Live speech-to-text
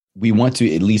we want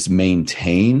to at least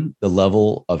maintain the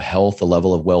level of health, the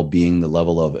level of well-being, the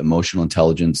level of emotional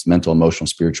intelligence, mental, emotional,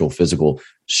 spiritual, physical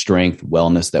strength,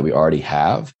 wellness that we already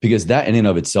have, because that in and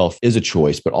of itself is a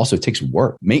choice, but also takes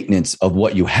work. Maintenance of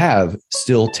what you have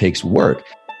still takes work.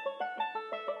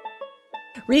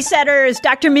 Resetters,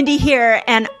 Dr. Mindy here,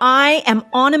 and I am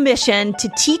on a mission to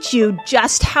teach you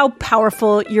just how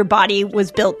powerful your body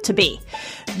was built to be.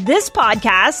 This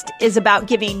podcast is about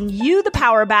giving you the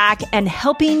power back and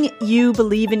helping you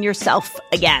believe in yourself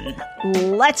again.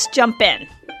 Let's jump in.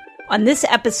 On this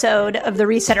episode of the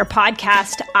Resetter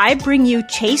podcast, I bring you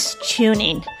Chase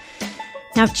Chewning.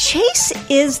 Now, Chase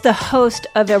is the host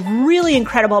of a really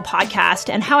incredible podcast,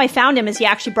 and how I found him is he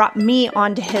actually brought me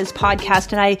onto his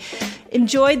podcast, and I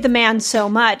enjoyed the man so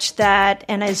much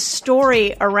and his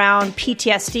story around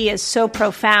PTSD is so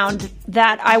profound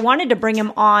that I wanted to bring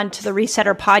him on to the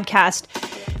Resetter podcast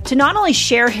to not only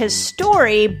share his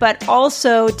story, but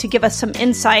also to give us some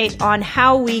insight on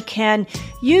how we can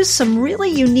use some really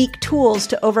unique tools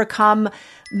to overcome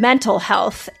mental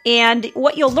health. And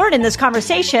what you'll learn in this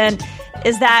conversation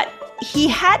is that he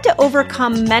had to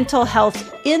overcome mental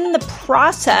health in the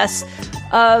process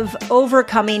of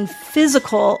overcoming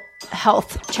physical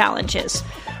health challenges,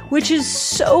 which is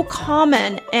so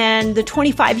common. And the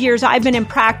 25 years I've been in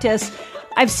practice,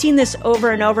 I've seen this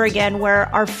over and over again, where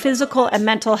our physical and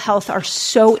mental health are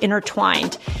so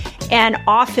intertwined. And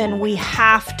often we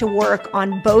have to work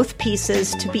on both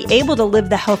pieces to be able to live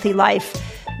the healthy life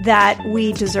that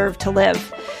we deserve to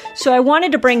live. So I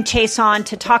wanted to bring Chase on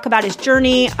to talk about his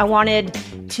journey. I wanted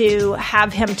to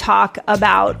have him talk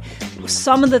about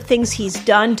some of the things he's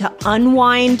done to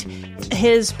unwind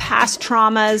his past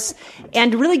traumas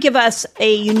and really give us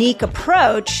a unique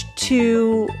approach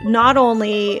to not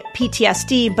only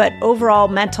PTSD, but overall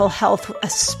mental health,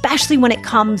 especially when it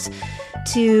comes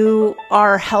to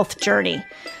our health journey.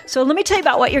 So let me tell you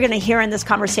about what you're going to hear in this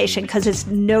conversation, because it's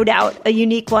no doubt a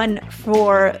unique one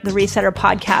for the Resetter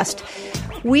podcast.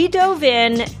 We dove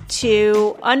in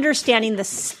to understanding the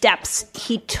steps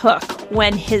he took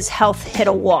when his health hit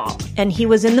a wall. And he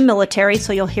was in the military,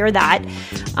 so you'll hear that,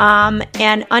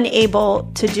 and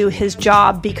unable to do his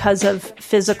job because of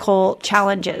physical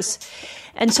challenges.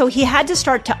 And so he had to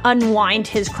start to unwind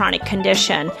his chronic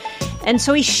condition. And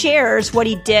so he shares what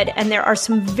he did, and there are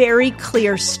some very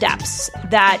clear steps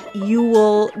that you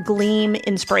will glean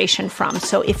inspiration from.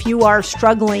 So if you are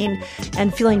struggling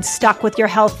and feeling stuck with your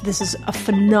health, this is a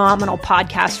phenomenal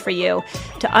podcast for you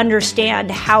to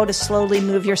understand how to slowly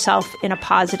move yourself in a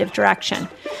positive direction.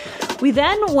 We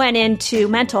then went into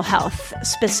mental health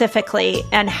specifically,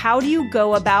 and how do you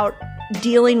go about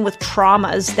dealing with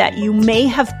traumas that you may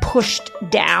have pushed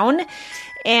down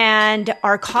and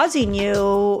are causing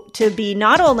you to be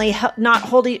not only not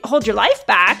hold your life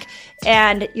back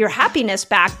and your happiness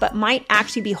back, but might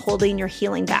actually be holding your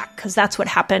healing back. Because that's what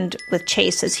happened with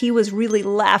Chase, is he was really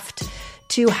left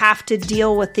to have to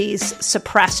deal with these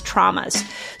suppressed traumas.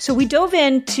 So we dove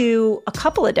into a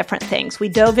couple of different things. We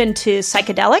dove into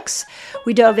psychedelics.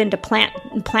 We dove into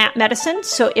plant medicine.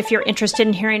 So if you're interested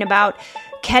in hearing about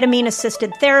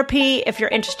ketamine-assisted therapy, if you're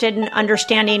interested in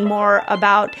understanding more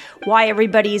about why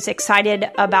everybody's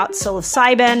excited about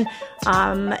psilocybin,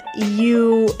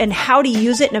 and how to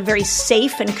use it in a very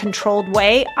safe and controlled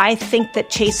way, I think that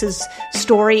Chase's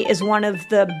story is one of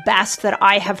the best that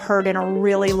I have heard in a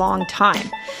really long time.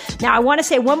 Now, I want to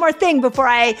say one more thing before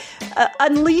I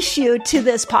unleash you to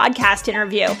this podcast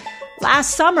interview.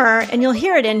 Last summer, and you'll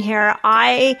hear it in here,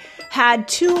 I had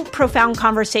two profound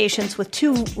conversations with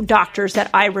two doctors that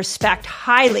I respect,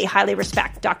 highly, highly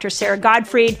respect. Dr. Sarah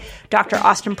Gottfried, Dr.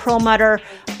 Austin Perlmutter,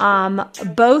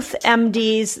 both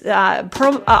MDs.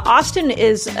 Austin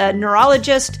is a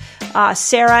neurologist.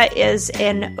 Sarah is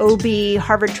an OB,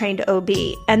 Harvard-trained OB.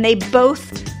 And they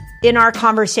both, in our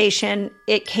conversation,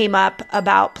 it came up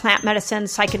about plant medicine,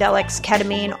 psychedelics,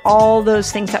 ketamine, all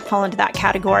those things that fall into that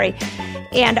category.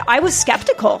 And I was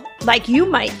skeptical, like you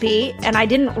might be, and I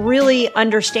didn't really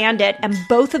understand it. And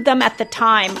both of them at the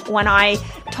time, when I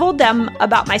told them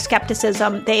about my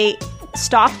skepticism, they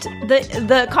stopped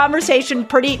the conversation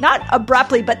pretty, not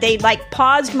abruptly, but they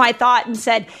paused my thought and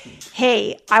said,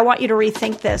 hey, I want you to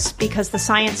rethink this, because the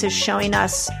science is showing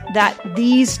us that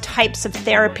these types of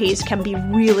therapies can be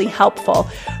really helpful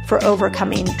for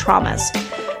overcoming traumas.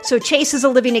 So Chase is a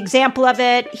living example of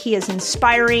it. He is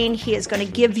inspiring. He is going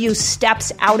to give you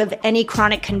steps out of any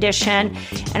chronic condition.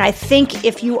 And I think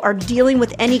if you are dealing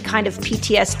with any kind of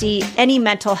PTSD, any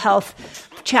mental health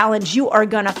health challenge, you are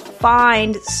going to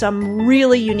find some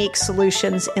really unique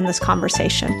solutions in this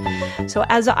conversation. So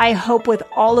as I hope with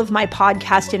all of my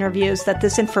podcast interviews that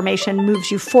this information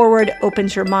moves you forward,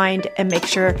 opens your mind, and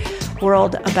makes your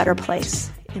world a better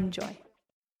place. Enjoy.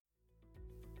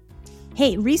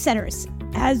 Hey, Resetters.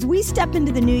 As we step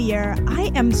into the new year,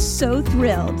 I am so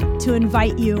thrilled to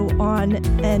invite you on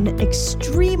an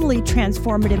extremely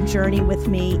transformative journey with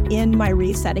me in my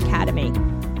Reset Academy.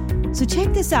 So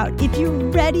check this out. If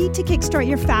you're ready to kickstart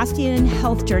your fasting and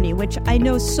health journey, which I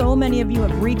know so many of you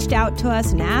have reached out to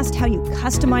us and asked how you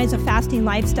customize a fasting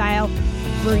lifestyle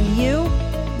for you,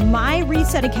 my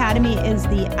Reset Academy is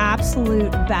the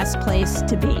absolute best place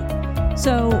to be.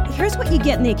 So here's what you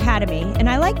get in the Academy, and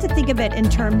I like to think of it in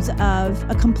terms of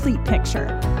a complete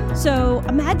picture. So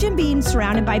imagine being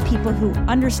surrounded by people who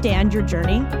understand your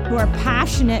journey, who are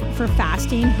passionate for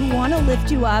fasting, who want to lift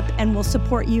you up and will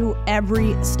support you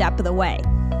every step of the way.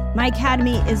 My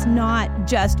Academy is not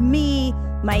just me,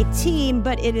 my team,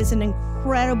 but it is an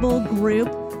incredible group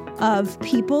of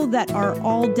people that are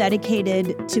all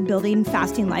dedicated to building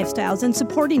fasting lifestyles and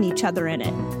supporting each other in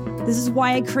it. This is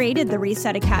why I created the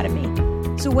Reset Academy.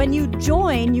 So when you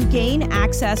join, you gain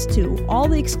access to all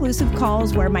the exclusive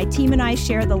calls where my team and I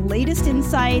share the latest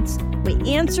insights, we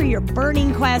answer your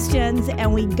burning questions,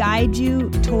 and we guide you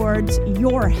towards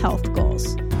your health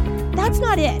goals. That's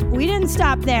not it. We didn't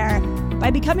stop there.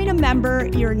 By becoming a member,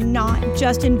 you're not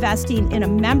just investing in a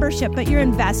membership, but you're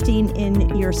investing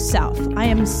in yourself. I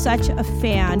am such a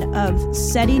fan of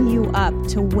setting you up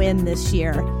to win this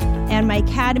year. And my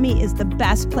Academy is the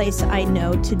best place I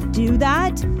know to do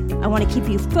that. I want to keep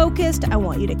you focused. I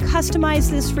want you to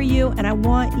customize this for you. And I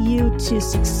want you to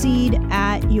succeed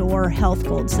at your health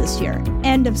goals this year.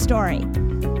 End of story.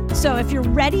 So if you're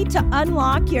ready to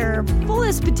unlock your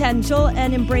fullest potential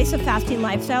and embrace a fasting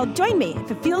lifestyle, join me.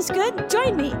 If it feels good,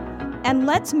 join me. And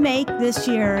let's make this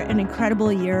year an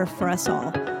incredible year for us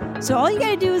all. So all you got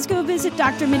to do is go visit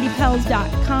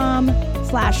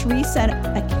drmindypelz.com/Reset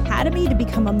Academy to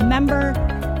become a member.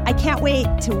 I can't wait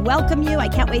to welcome you. I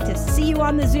can't wait to see you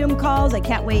on the Zoom calls. I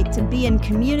can't wait to be in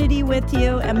community with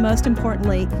you. And most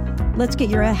importantly, let's get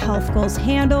your health goals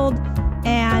handled.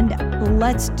 And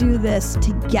let's do this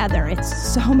together.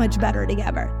 It's so much better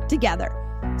together.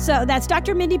 So that's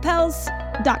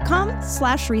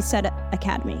drmindypelz.com/Reset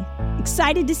Academy.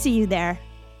 Excited to see you there.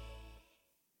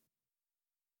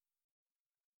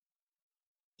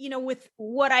 You know, with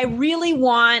what I really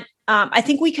want, I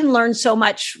think we can learn so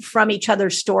much from each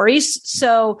other's stories.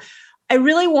 So I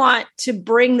really want to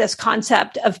bring this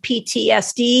concept of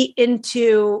PTSD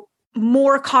into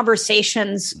more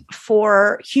conversations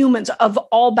for humans of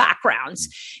all backgrounds.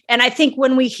 And I think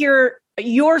when we hear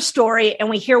your story and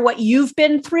we hear what you've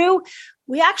been through,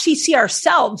 we actually see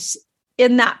ourselves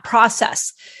in that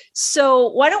process. So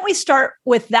why don't we start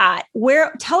with that?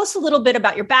 Tell us a little bit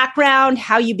about your background,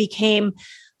 how you became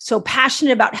so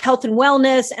passionate about health and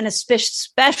wellness, and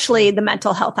especially the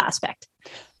mental health aspect.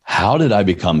 How did I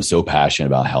become so passionate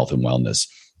about health and wellness?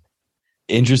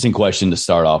 Interesting question to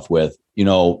start off with. You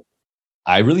know,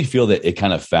 I really feel that it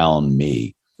kind of found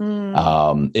me.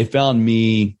 It found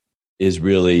me is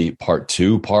really part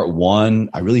two. Part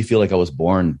one, I really feel like I was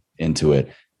born into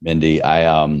it, Mindy.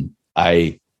 There's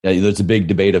a big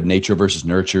debate of nature versus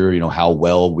nurture, you know, how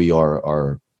well we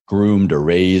are groomed or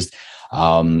raised.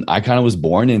 I kind of was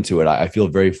born into it. I feel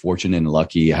very fortunate and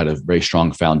lucky. I had a very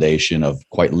strong foundation of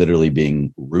quite literally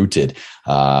being rooted.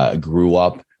 Grew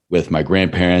up with my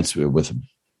grandparents, with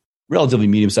relatively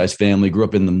medium-sized family, grew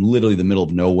up in literally the middle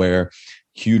of nowhere,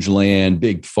 huge land,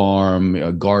 big farm,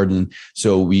 a garden.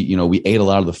 So we ate a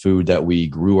lot of the food that we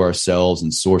grew ourselves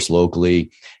and sourced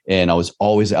locally. And I was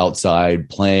always outside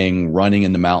playing, running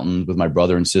in the mountains with my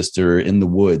brother and sister, in the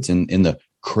woods, and in the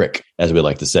crick, as we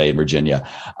like to say in Virginia,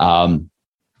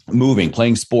 moving,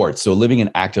 playing sports. So living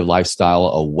an active lifestyle,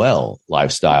 a well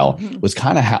lifestyle, was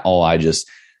kind of how I just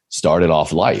started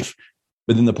off life.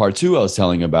 But then the part two I was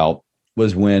telling about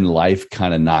was when life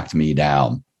kind of knocked me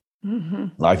down.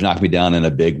 Life knocked me down in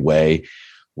a big way,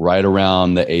 right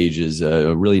around the ages,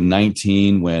 really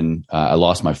 19, when I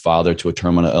lost my father to a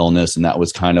terminal illness. And that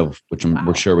was kind of, which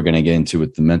we're sure we're going to get into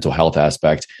with the mental health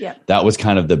aspect. Yeah. That was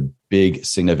kind of the big,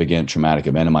 significant, traumatic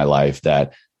event in my life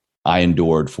that I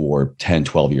endured for 10,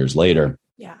 12 years later.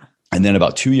 Yeah. And then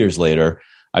about 2 years later,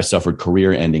 I suffered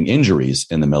career-ending injuries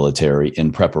in the military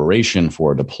in preparation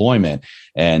for deployment,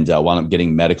 and wound up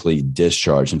getting medically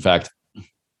discharged. In fact,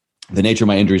 the nature of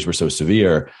my injuries were so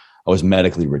severe, I was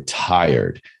medically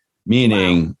retired,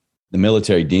 meaning the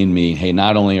military deemed me, hey,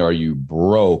 not only are you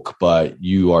broke, but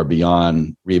you are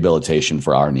beyond rehabilitation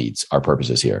for our needs, our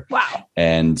purposes here. Wow.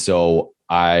 And so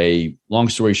long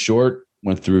story short,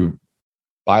 went through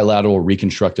bilateral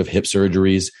reconstructive hip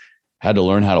surgeries, had to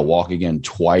learn how to walk again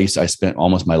twice. I spent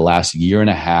almost my last year and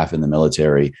a half in the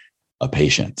military, a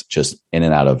patient, just in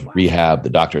and out of rehab, the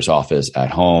doctor's office, at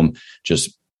home,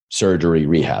 just surgery,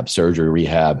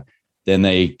 rehab. Then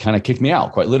they kind of kicked me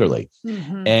out, quite literally.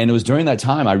 Mm-hmm. And it was during that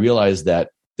time I realized that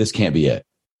this can't be it.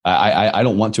 I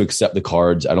don't want to accept the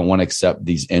cards. I don't want to accept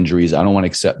these injuries. I don't want to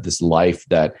accept this life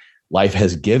that life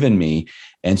has given me.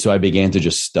 And so I began to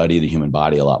just study the human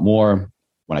body a lot more.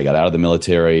 When I got out of the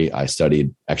military, I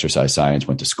studied exercise science,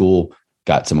 went to school,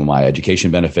 got some of my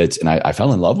education benefits, and I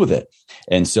fell in love with it.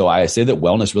 And so I say that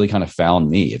wellness really kind of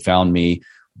found me. It found me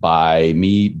by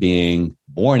me being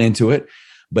born into it.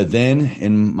 But then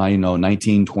in my,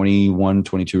 19, 21,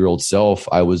 22-year-old self,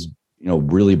 I was,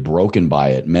 really broken by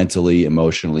it mentally,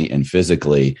 emotionally, and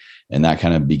physically. And that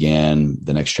kind of began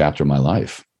the next chapter of my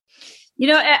life.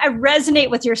 I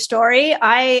resonate with your story.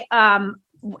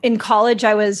 In college,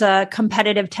 I was a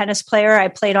competitive tennis player. I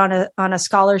played on a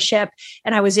scholarship,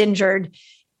 and I was injured.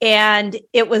 And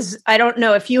it was, I don't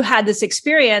know if you had this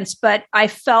experience, but I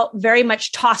felt very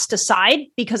much tossed aside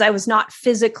because I was not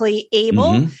physically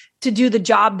able to do the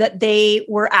job that they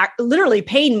were literally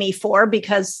paying me for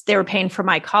because they were paying for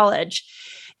my college.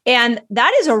 And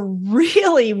that is a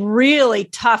really, really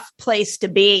tough place to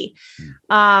be.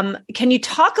 Can you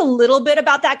talk a little bit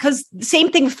about that? Because the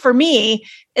same thing for me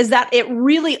is that it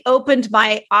really opened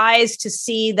my eyes to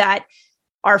see that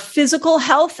our physical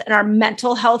health and our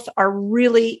mental health are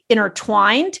really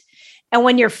intertwined. And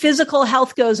when your physical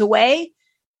health goes away,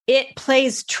 it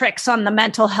plays tricks on the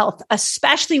mental health,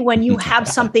 especially when you have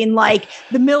something like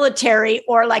the military,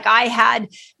 or like I had,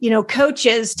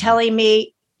 coaches telling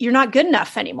me, you're not good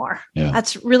enough anymore. Yeah.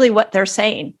 That's really what they're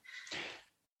saying.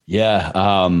 Yeah.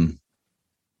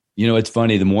 It's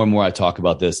funny. The more and more I talk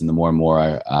about this, and the more and more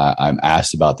I'm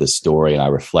asked about this story, and I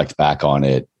reflect back on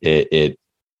it,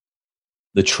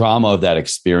 the trauma of that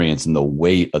experience and the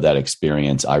weight of that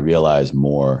experience, I realize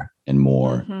more and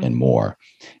more and more.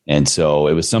 And so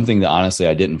it was something that honestly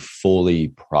I didn't fully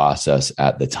process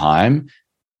at the time,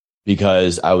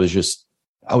 because I was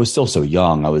still so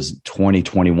young. I was 20,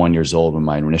 21 years old when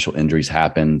my initial injuries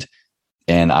happened.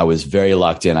 And I was very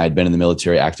locked in. I had been in the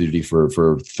military active duty for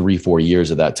 3-4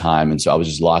 years at that time. And so I was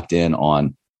just locked in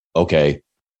on, okay,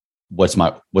 what's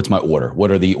my order?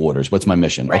 What are the orders? What's my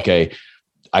mission? Right. Okay,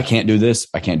 I can't do this.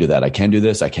 I can't do that. I can do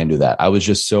this. I can do that. I was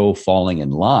just so falling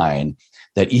in line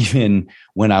that even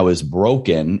when I was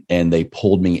broken and they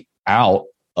pulled me out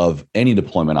of any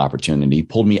deployment opportunity,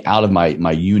 pulled me out of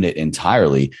my unit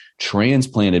entirely,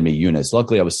 transplanted me units.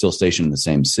 Luckily, I was still stationed in the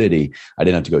same city. I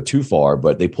didn't have to go too far,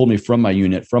 but they pulled me from my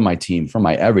unit, from my team, from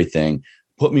my everything,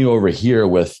 put me over here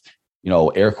with,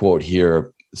 air quote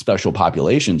here, special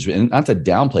populations. And not to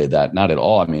downplay that, not at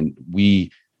all. I mean,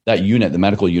 that unit, the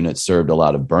medical unit, served a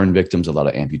lot of burn victims, a lot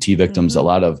of amputee victims, a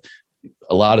lot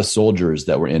of soldiers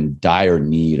that were in dire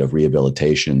need of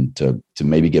rehabilitation to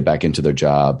maybe get back into their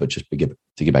job, but just to get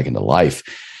back into life.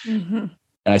 And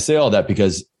I say all that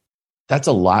because that's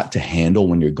a lot to handle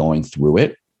when you're going through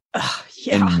it.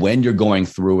 And when you're going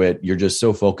through it, you're just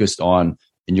so focused on,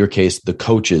 in your case, the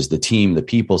coaches, the team, the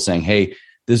people saying, hey,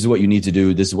 this is what you need to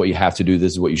do. This is what you have to do.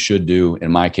 This is what you should do.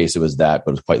 In my case, it was that,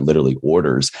 but it was quite literally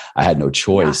orders. I had no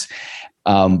choice.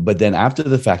 But then after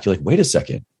the fact, you're like, wait a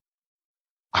second.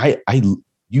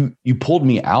 You pulled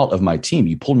me out of my team.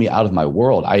 You pulled me out of my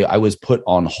world. I was put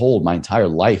on hold my entire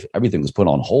life. Everything was put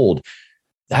on hold.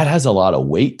 That has a lot of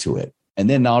weight to it. And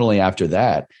then not only after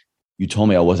that, you told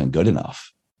me I wasn't good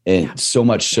enough. And so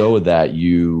much so that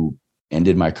you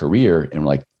ended my career and were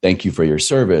like, thank you for your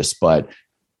service, but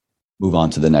move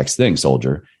on to the next thing,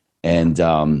 soldier. And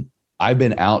I've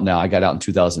been out now. I got out in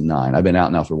 2009. I've been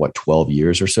out now for 12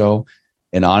 years or so.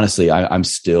 And honestly, I'm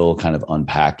still kind of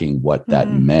unpacking what that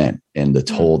meant and the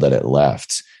toll that it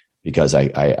left, because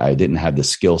I didn't have the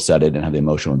skill set. I didn't have the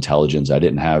emotional intelligence. I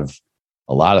didn't have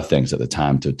a lot of things at the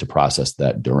time to process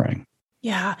that during.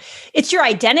 Yeah. It's your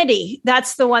identity.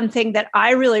 That's the one thing that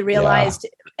I really realized.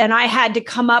 And I had to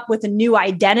come up with a new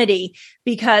identity,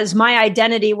 because my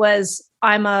identity was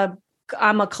I'm a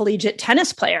collegiate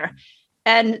tennis player,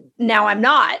 and now I'm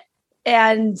not.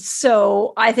 And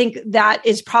so I think that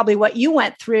is probably what you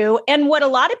went through, and what a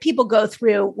lot of people go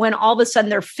through when all of a sudden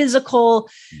their physical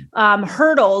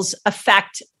hurdles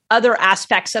affect other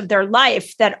aspects of their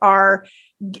life that are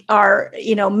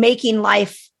making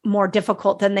life more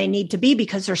difficult than they need to be,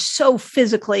 because they're so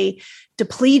physically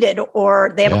depleted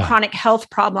or they have a chronic health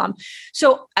problem.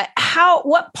 So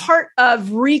what part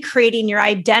of recreating your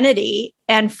identity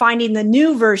and finding the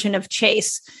new version of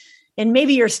Chase and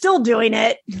maybe you're still doing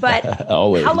it, but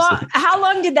Always. How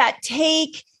long did that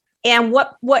take? And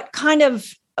what kind of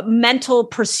mental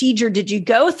procedure did you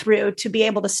go through to be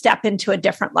able to step into a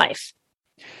different life?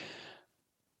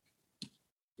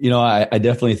 I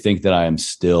definitely think that I am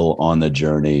still on the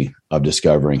journey of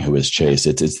discovering who is Chase.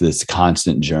 It's this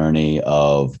constant journey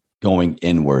of going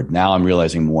inward. Now I'm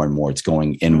realizing more and more it's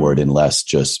going inward and less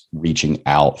just reaching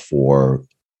out for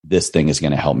this thing is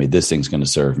going to help me. This thing's going to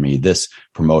serve me. This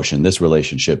promotion, this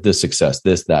relationship, this success,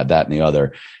 this, that, and the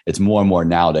other. It's more and more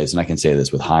nowadays. And I can say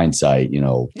this with hindsight,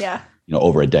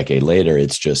 over a decade later,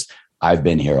 it's just, I've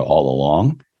been here all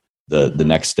along. The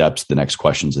next steps, the next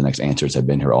questions, the next answers have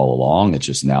been here all along. It's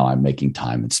just now I'm making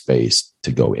time and space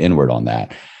to go inward on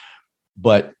that.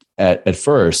 But at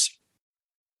first,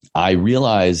 I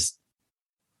realized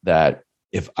that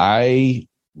if I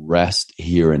rest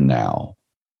here and now,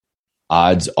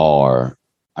 odds are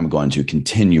I'm going to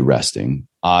continue resting.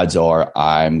 Odds are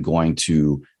I'm going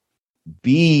to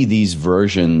be these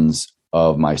versions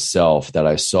of myself that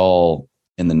I saw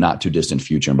in the not too distant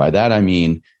future. And by that, I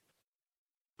mean,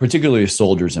 particularly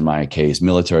soldiers in my case,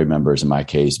 military members in my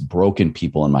case, broken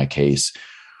people in my case,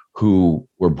 who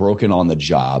were broken on the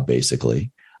job,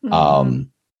 basically. Mm-hmm.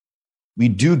 We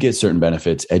do get certain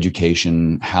benefits,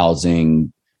 education,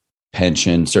 housing,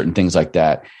 pension, certain things like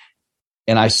that.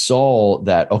 And I saw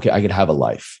that, okay, I could have a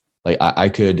life. Like I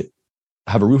could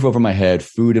have a roof over my head,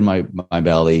 food in my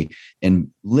belly,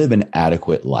 and live an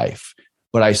adequate life.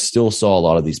 But I still saw a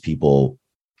lot of these people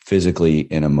physically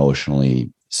and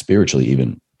emotionally, spiritually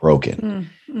even broken.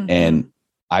 Mm-hmm. And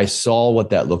I saw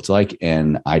what that looked like,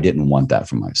 and I didn't want that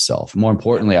for myself. More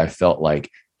importantly, I felt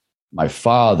like my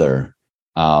father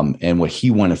and what he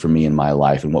wanted for me in my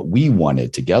life and what we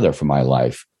wanted together for my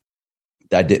life,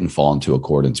 that didn't fall into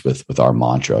accordance with our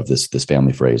mantra of this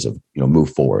family phrase of,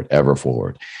 move forward, ever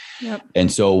forward. Yep.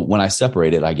 And so when I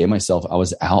separated, I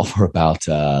was out for about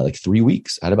 3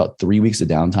 weeks. I had about 3 weeks of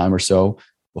downtime or so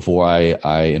before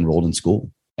I enrolled in school.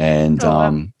 And,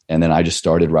 and then I just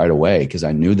started right away because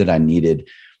I knew that I needed,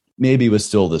 maybe it was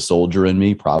still the soldier in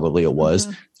me. Probably it was.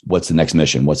 Mm-hmm. What's the next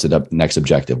mission? What's the next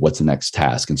objective? What's the next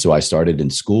task? And so I started in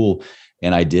school,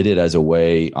 and I did it as a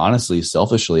way, honestly,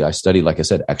 selfishly. I studied, like I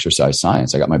said, exercise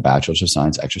science. I got my bachelor's of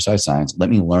science, exercise science.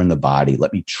 Let me learn the body.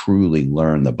 Let me truly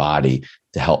learn the body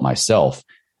to help myself.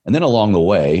 And then along the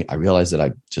way, I realized that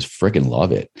I just freaking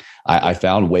love it. I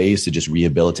found ways to just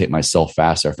rehabilitate myself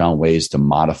faster. I found ways to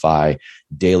modify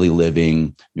daily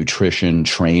living, nutrition,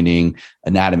 training,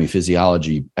 anatomy,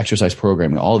 physiology, exercise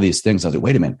programming, all of these things. I was like,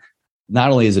 wait a minute.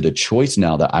 Not only is it a choice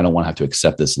now that I don't want to have to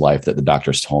accept this life that the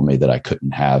doctors told me that I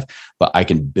couldn't have, but I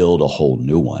can build a whole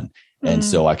new one. Mm-hmm. And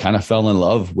so I kind of fell in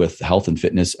love with health and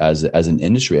fitness as an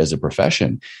industry, as a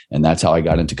profession. And that's how I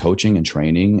got into coaching and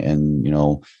training,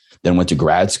 and, then went to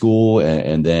grad school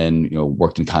and then,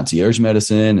 worked in concierge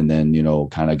medicine, and then,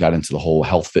 kind of got into the whole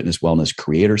health, fitness, wellness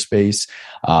creator space.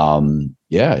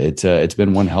 It's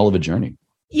been one hell of a journey.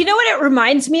 You know what it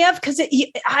reminds me of? Because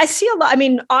I see a lot. I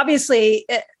mean, obviously,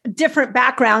 different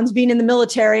backgrounds, being in the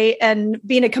military and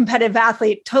being a competitive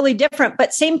athlete, totally different,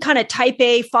 but same kind of type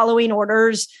A, following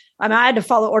orders. I mean, I had to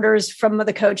follow orders from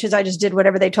the coaches. I just did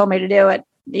whatever they told me to do.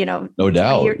 No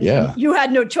doubt. You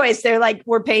had no choice. They're like,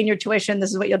 we're paying your tuition.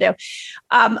 This is what you'll do.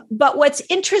 But what's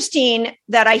interesting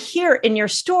that I hear in your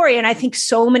story, and I think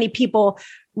so many people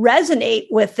resonate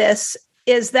with this,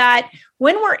 is that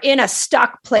when we're in a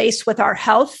stuck place with our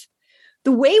health,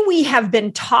 the way we have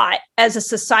been taught as a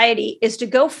society is to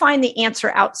go find the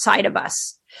answer outside of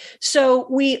us. So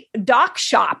we doc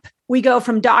shop. We go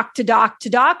from doc to doc to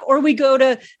doc, or we go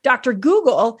to Dr.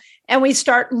 Google and we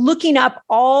start looking up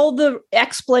all the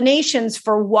explanations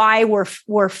for why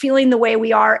we're feeling the way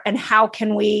we are and how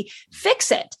can we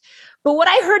fix it. But what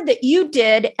I heard that you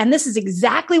did, and this is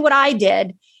exactly what I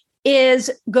did, is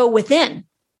go within.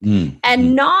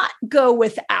 And not go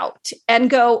without,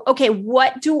 and go, okay,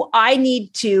 what do I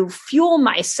need to fuel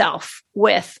myself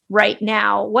with right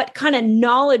now? What kind of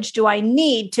knowledge do I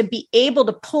need to be able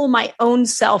to pull my own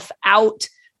self out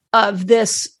of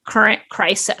this current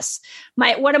crisis?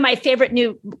 One of my favorite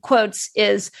new quotes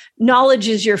is, knowledge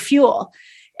is your fuel.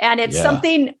 And it's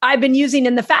something I've been using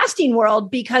in the fasting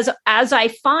world, because as I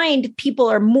find people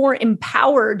are more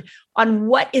empowered on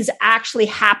what is actually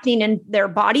happening in their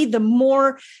body, the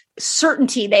more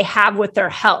certainty they have with their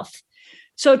health.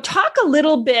 So talk a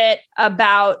little bit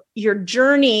about your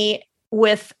journey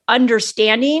with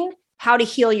understanding how to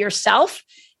heal yourself,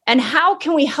 and how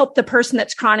can we help the person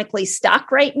that's chronically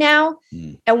stuck right now?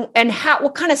 And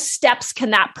what kind of steps can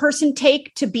that person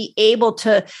take to be able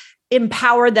to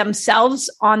empower themselves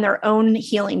on their own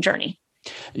healing journey?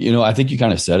 I think you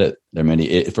kind of said it there,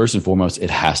 Mindy. First and foremost, it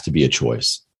has to be a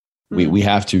choice. We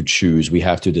have to choose. We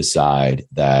have to decide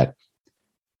that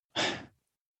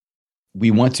we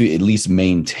want to at least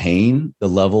maintain the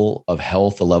level of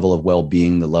health, the level of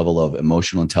well-being, the level of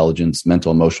emotional intelligence,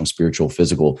 mental, emotional, spiritual,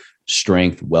 physical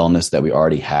strength, wellness that we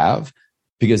already have,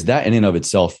 because that in and of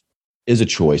itself is a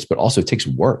choice, but also takes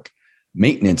work.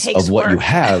 Maintenance of what you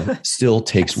have still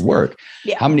takes work.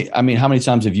 Yeah. How many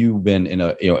times have you been in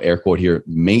a, air quote here,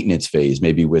 maintenance phase,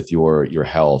 maybe with your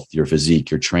health, your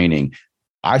physique, your training?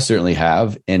 I certainly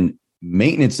have. And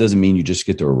maintenance doesn't mean you just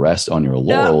get to rest on your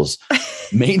laurels. No.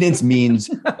 Maintenance means,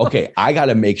 okay, I got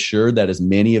to make sure that as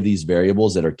many of these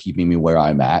variables that are keeping me where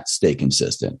I'm at stay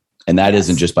consistent. And that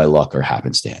isn't just by luck or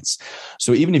happenstance.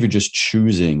 So even if you're just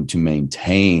choosing to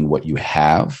maintain what you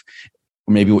have,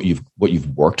 or maybe what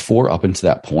you've worked for up until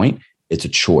that point, it's a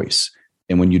choice.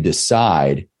 And when you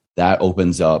decide, that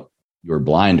opens up your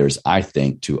blinders, I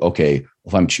think, to, okay,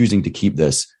 if I'm choosing to keep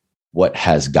this, what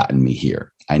has gotten me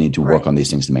here? I need to work on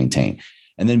these things to maintain.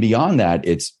 And then beyond that,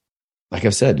 it's, like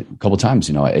I've said a couple of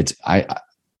times, I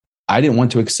didn't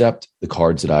want to accept the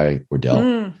cards that I were dealt.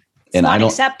 And I don't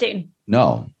accepting.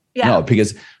 No,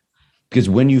 because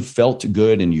when you felt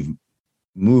good and you've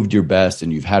moved your best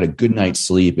and you've had a good night's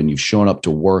sleep and you've shown up to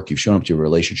work, you've shown up to your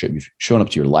relationship, you've shown up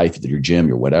to your life, your gym,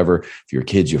 your whatever, for your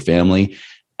kids, your family,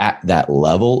 at that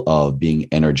level of being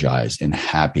energized and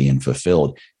happy and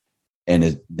fulfilled.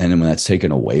 And then when that's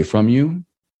taken away from you,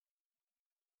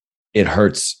 it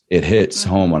hurts. It hits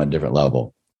home on a different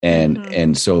level.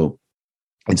 And so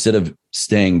instead of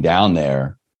staying down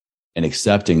there and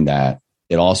accepting that,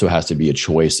 it also has to be a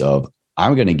choice of,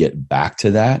 I'm going to get back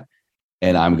to that.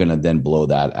 And I'm going to then blow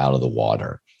that out of the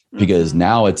water, because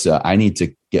now it's I need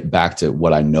to get back to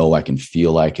what I know I can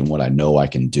feel like and what I know I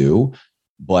can do.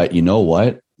 But you know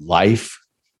what? Life,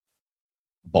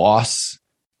 boss,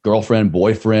 girlfriend,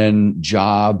 boyfriend,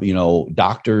 job,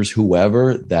 doctors,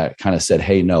 whoever that kind of said,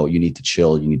 hey, no, you need to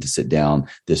chill. You need to sit down.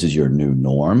 This is your new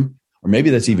norm. Or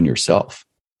maybe that's even yourself.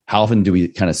 How often do we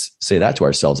kind of say that to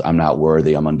ourselves? I'm not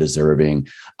worthy. I'm undeserving.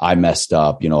 I messed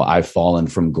up. I've fallen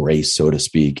from grace, so to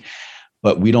speak.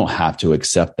 But we don't have to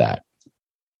accept that.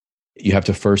 You have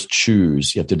to first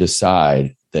choose. You have to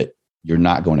decide that you're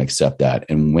not going to accept that.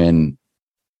 And when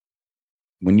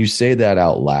you say that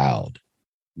out loud,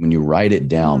 when you write it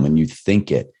down, when you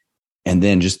think it, and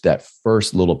then just that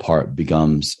first little part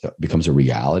becomes a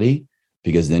reality,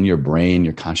 because then your brain,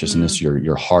 your consciousness,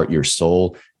 your heart, your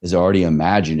soul is already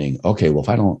imagining, okay, well, if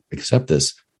I don't accept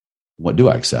this, what do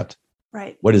I accept?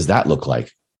 Right. What does that look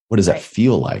like? What does that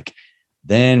feel like?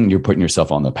 Then you're putting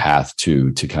yourself on the path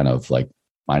to kind of like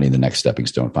finding the next stepping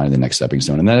stone.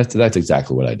 And that's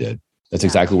exactly what I did. That's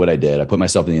exactly what I did. I put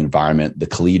myself in the environment, the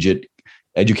collegiate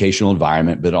educational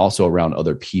environment, but also around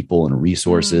other people and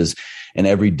resources. And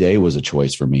every day was a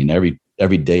choice for me. And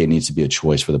every day it needs to be a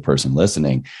choice for the person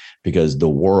listening, because the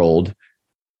world,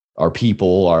 our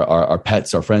people, our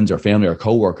pets, our friends, our family, our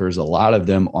coworkers, a lot of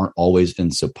them aren't always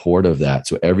in support of that.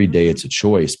 So every day it's a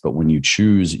choice. But when you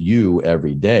choose you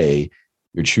every day,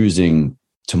 you're choosing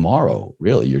tomorrow,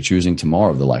 really. You're choosing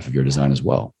tomorrow of the life of your design as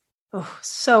well. Oh,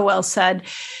 so well said.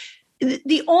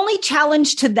 The only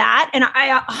challenge to that, and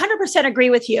I 100% agree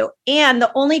with you, and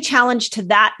the only challenge to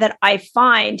that I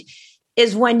find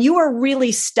is when you are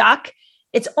really stuck,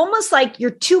 it's almost like you're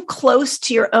too close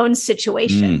to your own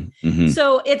situation.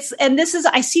 So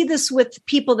I see this with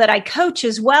people that I coach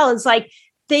as well. It's like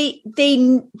they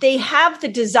have the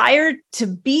desire to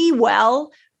be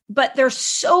well, but they're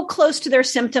so close to their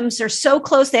symptoms. They're so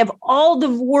close. They have all the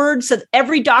words that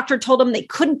every doctor told them they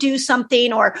couldn't do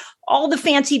something, or all the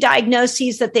fancy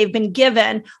diagnoses that they've been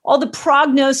given, all the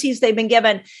prognoses they've been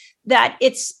given, that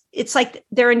it's like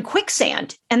they're in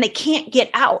quicksand and they can't get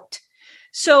out.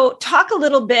 So talk a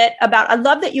little bit about, I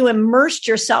love that you immersed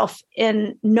yourself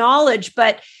in knowledge,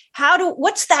 but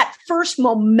what's that first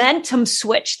momentum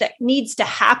switch that needs to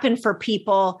happen for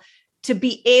people to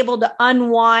be able to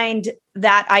unwind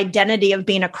that identity of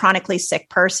being a chronically sick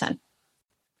person?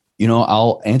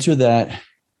 I'll answer that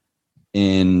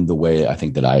in the way I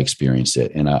think that I experienced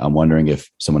it. And I'm wondering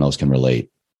if someone else can relate.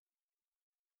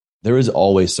 There is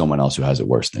always someone else who has it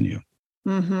worse than you.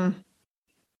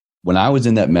 When I was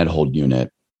in that med hold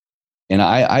unit, and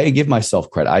I give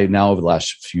myself credit. Now over the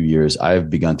last few years, I've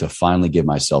begun to finally give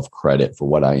myself credit for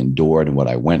what I endured and what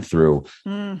I went through,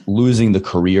 losing the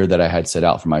career that I had set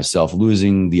out for myself,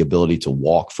 losing the ability to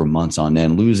walk for months on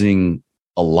end, losing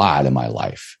a lot in my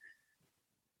life.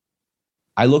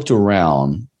 I looked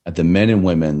around at the men and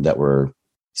women that were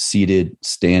seated,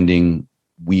 standing,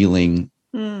 wheeling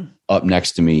up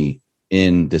next to me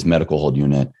in this medical hold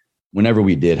unit. whenever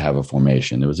we did have a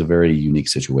formation, it was a very unique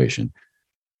situation.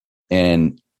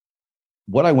 And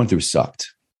what I went through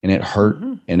sucked, and it hurt,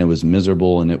 and it was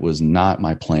miserable, and it was not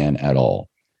my plan at all.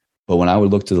 But when I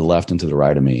would look to the left and to the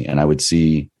right of me, and I would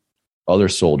see other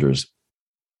soldiers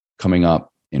coming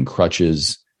up in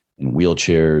crutches, in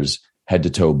wheelchairs, head to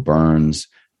toe burns,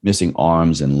 missing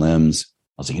arms and limbs,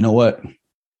 I was like, you know what?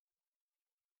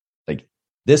 Like,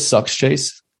 this sucks,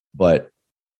 Chase, but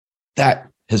that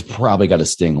has probably got to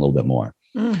sting a little bit more.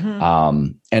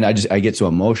 And I get so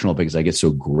emotional because I get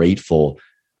so grateful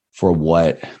for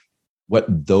what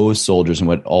those soldiers and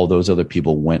what all those other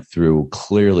people went through.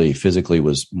 Clearly, physically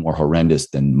was more horrendous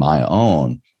than my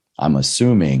own, I'm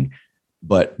assuming,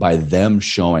 but by them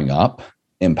showing up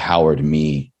empowered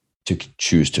me to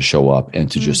choose to show up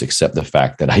and to just accept the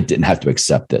fact that I didn't have to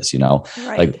accept this,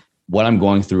 Right. Like, what I'm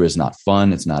going through is not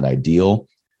fun. It's not ideal,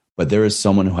 but there is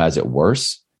someone who has it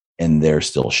worse and they're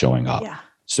still showing up. Yeah.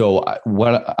 So I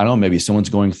don't know, maybe someone's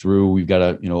going through, we've got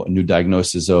a new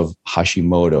diagnosis of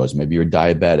Hashimoto's, maybe you're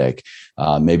diabetic,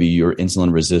 maybe you're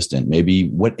insulin resistant,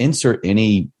 maybe insert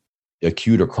any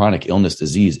acute or chronic illness,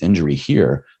 disease, injury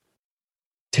here.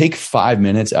 Take 5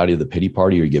 minutes out of the pity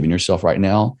party you're giving yourself right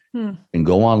now and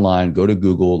go online, go to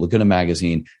Google, look at a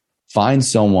magazine, find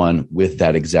someone with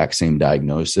that exact same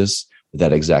diagnosis, with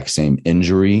that exact same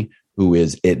injury, who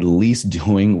is at least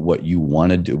doing what you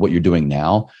want to do, what you're doing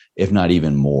now, if not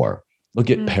even more. Look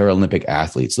at Paralympic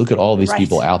athletes. Look at all these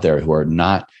people out there who are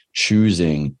not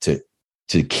choosing to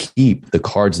keep the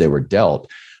cards they were dealt,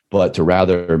 but to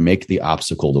rather make the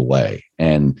obstacle the way.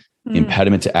 And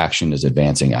impediment to action is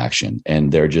advancing action.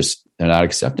 And they're not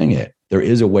accepting it. There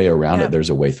is a way around it. There's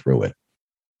a way through it.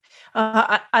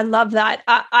 I love that.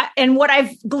 And what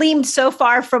I've gleaned so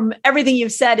far from everything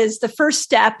you've said is the first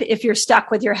step, if you're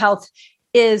stuck with your health,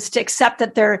 is to accept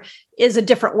that there is a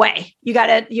different way. You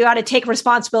got to take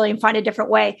responsibility and find a different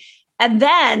way, and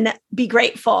then be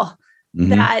grateful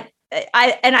that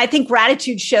I think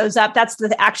gratitude shows up. That's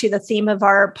actually the theme of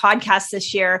our podcast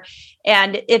this year.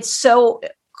 And it's so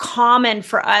common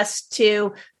for us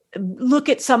to look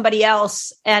at somebody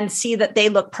else and see that they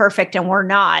look perfect and we're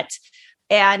not.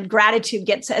 And gratitude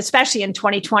gets, especially in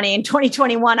 2020 and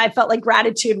 2021, I felt like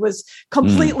gratitude was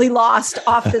completely lost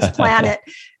off this planet.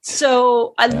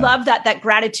 So I love that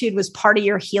gratitude was part of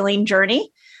your healing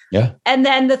journey. Yeah. And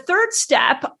then the third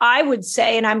step, I would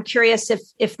say, and I'm curious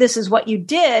if this is what you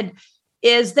did,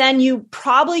 is then you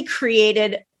probably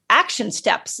created action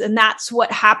steps. And that's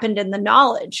what happened in the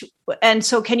knowledge. And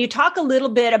so can you talk a little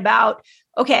bit about,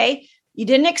 okay, you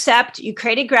didn't accept, you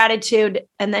created gratitude,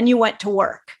 and then you went to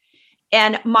work.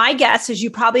 And my guess is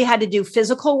you probably had to do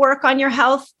physical work on your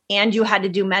health and you had to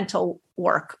do mental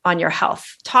work on your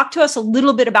health. Talk to us a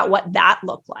little bit about what that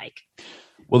looked like.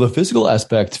 Well, the physical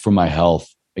aspect for my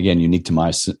health, again, unique to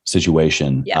my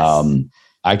situation. Yes.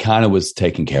 I kind of was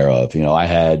taken care of. I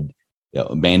had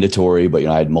mandatory, but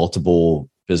I had multiple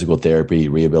physical therapy,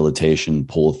 rehabilitation,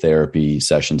 pull therapy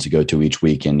sessions to go to each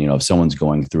week. And, if someone's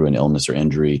going through an illness or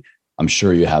injury, I'm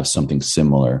sure you have something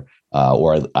similar.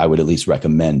 Or I would at least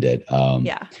recommend it.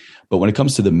 But when it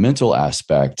comes to the mental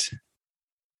aspect,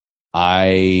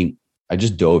 I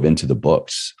just dove into the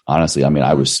books. Honestly,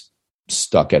 I was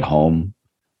stuck at home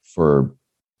for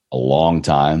a long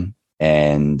time.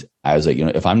 And I was like,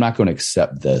 if I'm not going to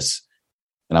accept this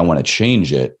and I want to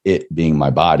change it, it being my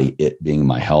body, it being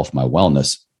my health, my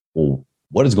wellness, well,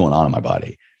 what is going on in my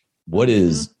body? What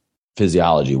is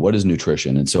physiology? What is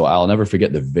nutrition? And so I'll never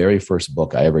forget the very first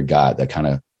book I ever got that kind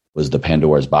of was the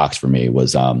Pandora's box for me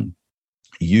was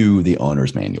You, the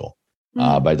Owner's Manual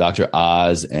by Dr.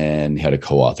 Oz, and he had a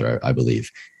co-author, I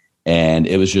believe. And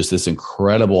it was just this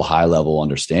incredible high level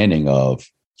understanding of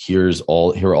here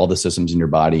are all the systems in your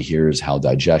body. Here's how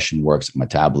digestion works,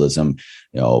 metabolism,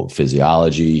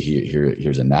 physiology,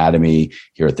 here's anatomy.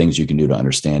 Here are things you can do to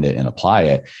understand it and apply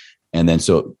it. And then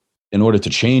so in order to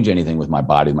change anything with my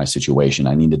body, my situation,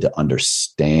 I needed to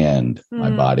understand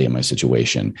my body and my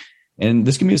situation. And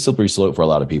this can be a slippery slope for a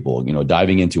lot of people,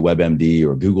 diving into WebMD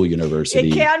or Google University.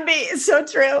 It can be. It's so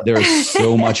true. There's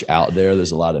so much out there.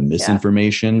 There's a lot of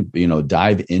misinformation, but,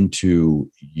 dive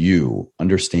into you,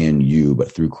 understand you,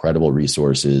 but through credible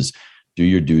resources, do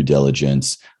your due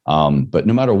diligence. But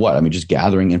no matter what, just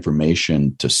gathering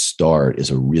information to start is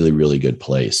a really, really good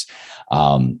place.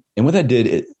 And what that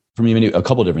did for me, a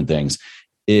couple of different things.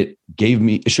 It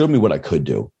showed me what I could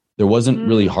do. There wasn't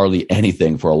really hardly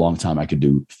anything for a long time I could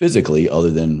do physically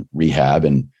other than rehab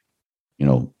and,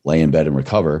 lay in bed and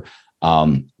recover.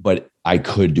 But I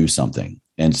could do something.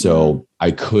 And so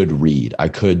I could read, I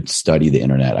could study the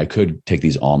internet. I could take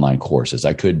these online courses.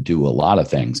 I could do a lot of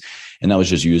things. And that was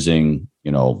just using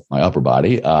my upper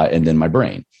body, and then my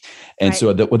brain. And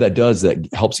so what that does, that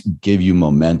helps give you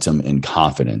momentum and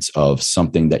confidence of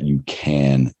something that you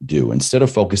can do instead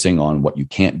of focusing on what you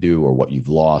can't do or what you've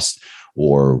lost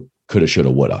or coulda,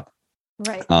 shoulda, woulda.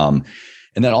 Right.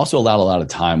 And that also allowed a lot of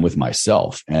time with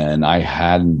myself. And I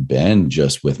hadn't been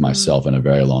just with myself in a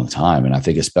very long time. And I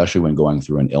think especially when going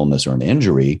through an illness or an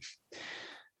injury,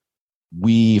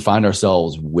 we find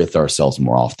ourselves with ourselves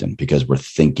more often because we're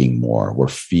thinking more, we're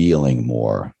feeling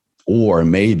more, or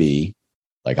maybe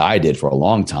like I did for a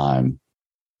long time,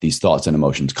 these thoughts and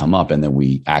emotions come up and then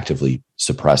we actively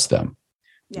suppress them.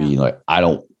 Yeah. I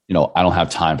don't have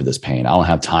time for this pain. I don't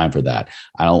have time for that.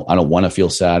 I don't want to feel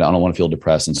sad. I don't want to feel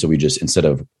depressed. And so we just, instead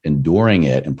of enduring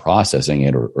it and processing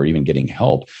it or even getting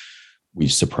help, we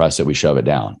suppress it, we shove it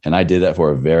down. And I did that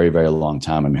for a very, very long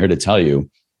time. I'm here to tell you,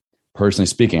 personally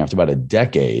speaking, after about a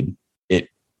decade, it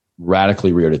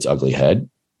radically reared its ugly head,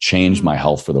 changed my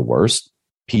health for the worst.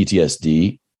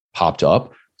 PTSD popped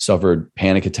up, suffered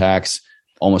panic attacks,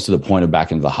 almost to the point of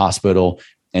back into the hospital.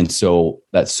 And so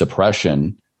that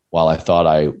suppression, while I thought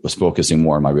I was focusing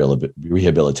more on my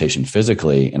rehabilitation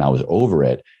physically and I was over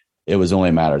it, it was only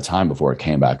a matter of time before it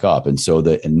came back up. And so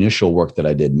the initial work that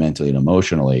I did mentally and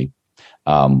emotionally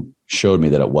showed me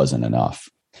that it wasn't enough.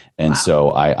 And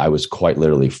so I was quite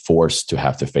literally forced to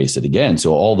have to face it again.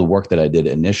 So all the work that I did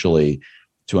initially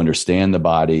to understand the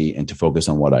body and to focus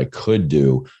on what I could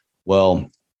do,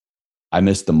 well, I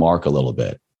missed the mark a little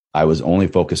bit. I was only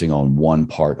focusing on one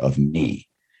part of me.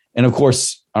 And of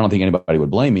course, I don't think anybody would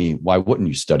blame me. Why wouldn't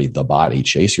you study the body,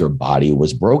 Chase? Your body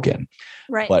was broken.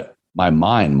 Right. But my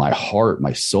mind, my heart,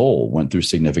 my soul went through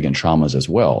significant traumas as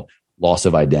well. Loss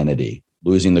of identity,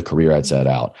 losing the career I'd set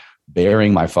out,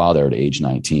 burying my father at age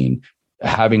 19,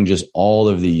 having just all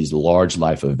of these large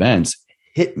life events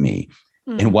hit me.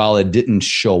 And while it didn't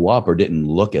show up or didn't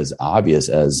look as obvious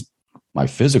as my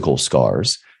physical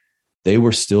scars, they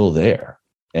were still there.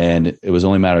 And it was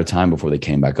only a matter of time before they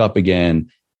came back up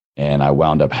again. And I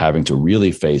wound up having to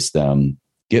really face them,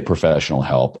 get professional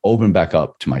help, open back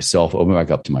up to myself, open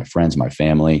back up to my friends, my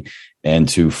family, and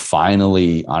to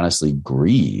finally, honestly,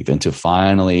 grieve and to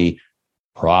finally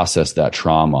process that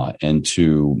trauma and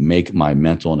to make my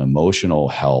mental and emotional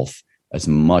health as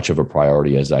much of a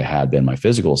priority as I had been my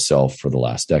physical self for the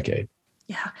last decade.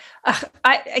 Yeah.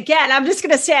 I'm just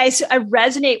going to say I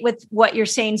resonate with what you're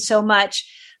saying so much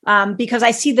because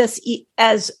I see this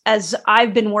as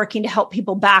I've been working to help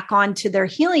people back onto their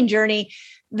healing journey,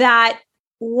 that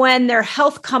when their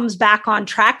health comes back on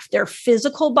track, their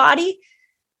physical body,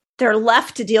 they're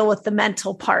left to deal with the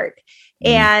mental part.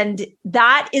 And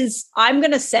that is, I'm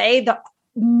going to say, the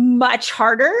much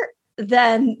harder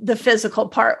than the physical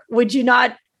part. Would you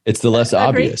not? It's the less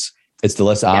obvious. It's the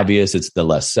less obvious. It's the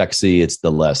less sexy. It's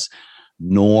the less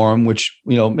norm, which,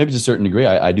 maybe to a certain degree,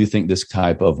 I do think this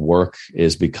type of work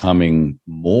is becoming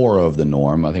more of the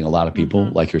norm. I think a lot of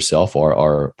people like yourself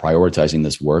are prioritizing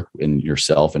this work in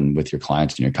yourself and with your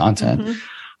clients and your content,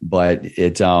 but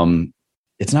it's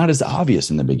not as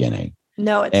obvious in the begin's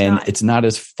No, it's and not. It's not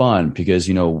as fun because,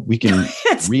 we can,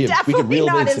 definitely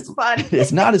not as fun.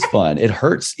 It's not as fun. It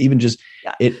hurts even just,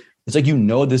 it's like,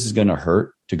 this is going to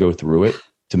hurt to go through it,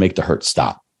 to make the hurt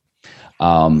stop.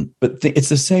 But it's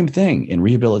the same thing in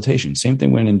rehabilitation, same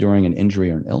thing when enduring an injury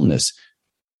or an illness.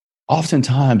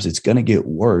 Oftentimes it's going to get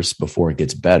worse before it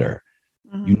gets better.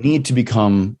 You need to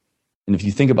become, and if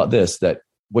you think about this, that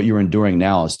what you're enduring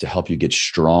now is to help you get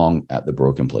strong at the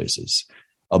broken places.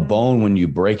 A bone, when you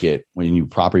break it, when you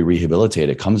properly rehabilitate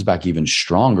it, comes back even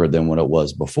stronger than what it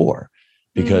was before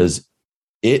because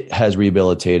it has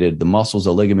rehabilitated the muscles,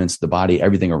 the ligaments, the body,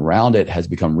 everything around it has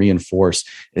become reinforced.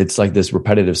 It's like this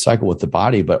repetitive cycle with the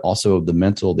body, but also the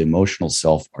mental, the emotional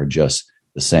self are just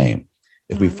the same.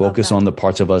 If we focus on the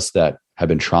parts of us that have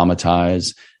been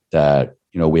traumatized, that,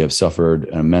 we have suffered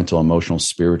a mental, emotional,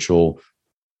 spiritual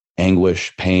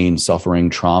anguish, pain, suffering,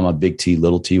 trauma, big T,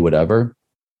 little t, whatever,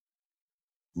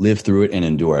 live through it and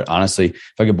endure it. Honestly,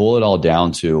 if I could boil it all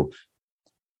down to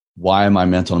why my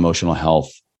mental and emotional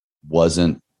health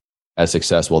wasn't as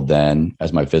successful then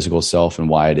as my physical self and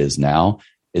why it is now,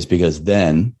 is because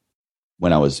then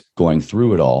when I was going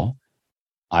through it all,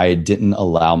 I didn't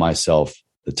allow myself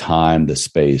the time, the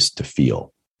space to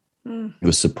feel. It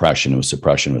was suppression. It was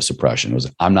suppression. It was suppression. It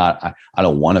was, I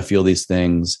don't want to feel these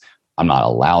things. I'm not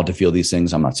allowed to feel these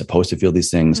things. I'm not supposed to feel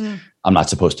these things. I'm not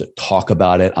supposed to talk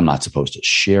about it. I'm not supposed to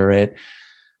share it.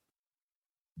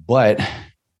 But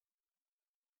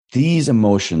these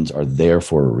emotions are there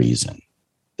for a reason.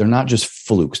 They're not just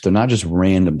flukes. They're not just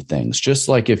random things. Just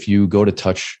like if you go to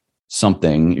touch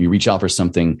something, you reach out for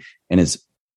something and it's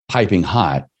piping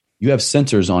hot, you have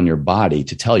sensors on your body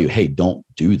to tell you, hey, don't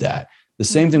do that. The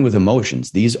same thing with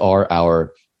emotions. These are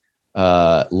our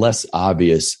less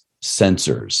obvious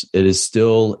sensors. It is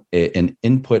still an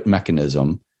input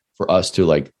mechanism for us to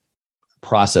like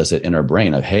process it in our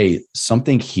brain of, hey,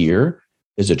 something here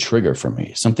is a trigger for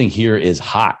me. Something here is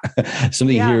hot.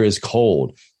 Something here is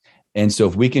cold. And so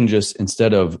if we can just,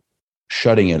 instead of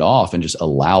shutting it off and just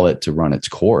allow it to run its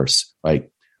course, like,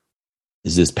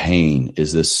 is this pain?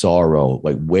 Is this sorrow?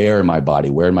 Like, where in my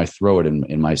body, where in my throat,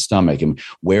 in my stomach, and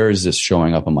where is this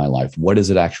showing up in my life? What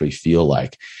does it actually feel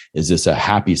like? Is this a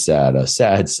happy sad, a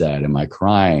sad sad? Am I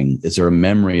crying? Is there a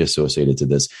memory associated to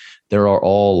this? There are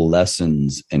all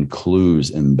lessons and clues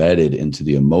embedded into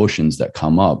the emotions that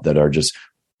come up that are just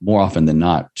more often than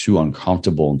not too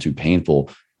uncomfortable and too painful.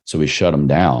 So we shut them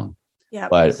down. Yeah,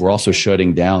 but we're also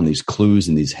shutting down these clues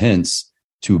and these hints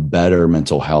to better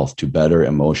mental health, to better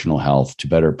emotional health, to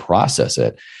better process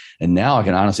it. And now I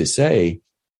can honestly say,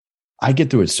 I get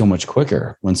through it so much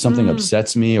quicker. When something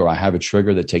upsets me, or I have a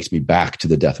trigger that takes me back to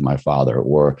the death of my father,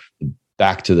 or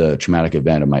back to the traumatic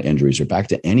event of my injuries, or back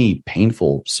to any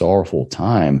painful, sorrowful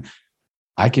time,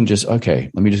 I can just, okay,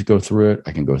 let me just go through it.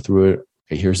 I can go through it.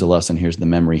 Okay, here's the lesson. Here's the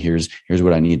memory. Here's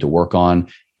what I need to work on.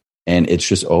 And it's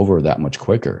just over that much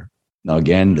quicker. Now,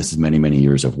 again, this is many, many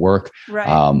years of work.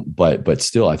 Right. But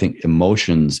still, I think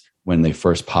emotions, when they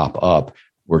first pop up,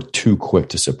 we're too quick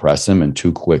to suppress them and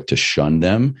too quick to shun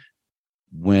them.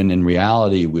 When in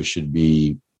reality, we should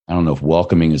be, I don't know if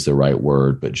welcoming is the right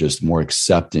word, but just more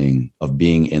accepting of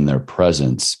being in their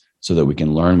presence so that we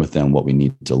can learn with them what we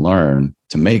need to learn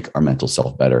to make our mental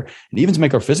self better and even to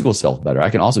make our physical self better. I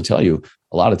can also tell you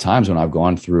a lot of times when I've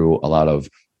gone through a lot of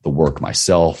the work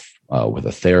myself with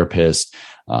a therapist,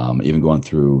 even going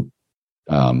through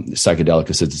psychedelic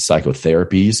assisted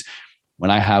psychotherapies,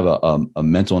 when I have a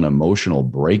mental and emotional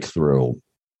breakthrough,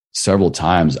 several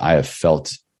times I have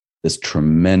felt this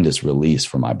tremendous release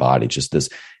from my body, just this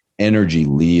energy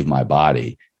leave my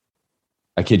body.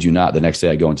 I kid you not, the next day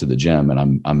I go into the gym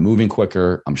and I'm moving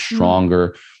quicker, I'm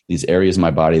stronger. These areas of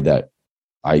my body that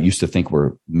I used to think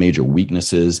were major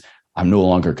weaknesses, I'm no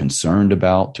longer concerned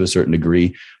about to a certain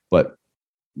degree. But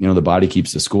you know, the body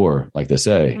keeps the score, like they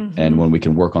say. And when we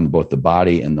can work on both the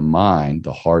body and the mind,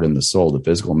 the heart and the soul, the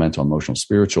physical, mental, emotional,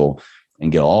 spiritual,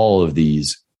 and get all of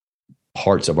these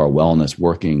parts of our wellness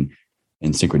working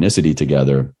in synchronicity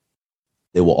together,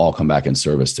 they will all come back in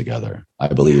service together, I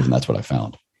believe. And that's what I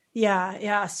found.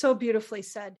 Yeah. So beautifully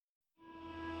said.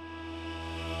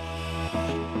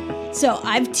 So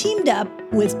I've teamed up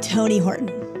with Tony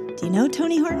Horton. Do you know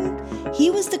Tony Horton?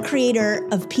 He was the creator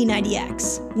of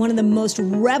P90X, one of the most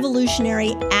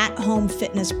revolutionary at-home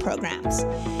fitness programs.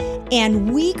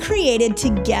 And we created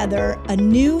together a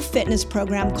new fitness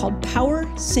program called Power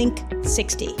Sync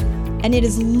 60. And it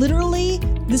is literally,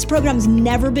 this program's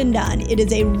never been done. It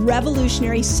is a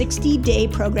revolutionary 60-day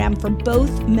program for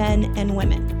both men and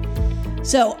women.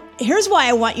 So here's why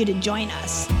I want you to join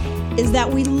us, is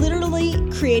that we literally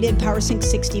created Power Sync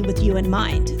 60 with you in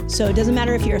mind. So it doesn't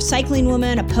matter if you're a cycling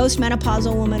woman, a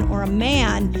postmenopausal woman, or a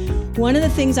man. One of the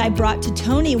things I brought to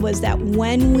Tony was that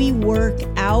when we work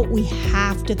out, we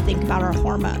have to think about our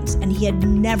hormones. And he had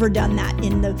never done that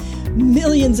in the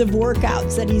millions of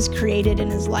workouts that he's created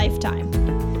in his lifetime.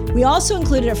 We also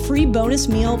included a free bonus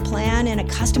meal plan and a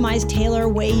customized tailor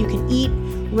way you can eat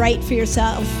right for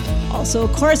yourself. Also,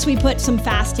 of course, we put some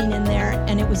fasting in there,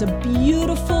 and it was a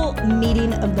beautiful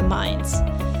meeting of the minds.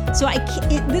 So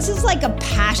this is like a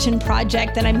passion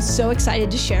project that I'm so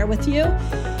excited to share with you.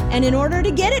 And in order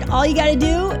to get it, all you got to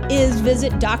do is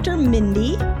visit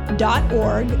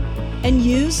drmindy.org and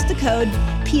use the code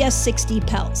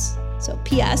PS60PELS. So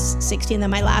PS60 and then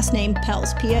my last name,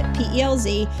 PELS,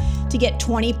 P-E-L-Z, to get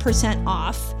 20%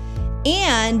 off.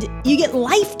 And you get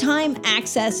lifetime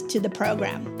access to the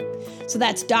program. So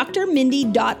that's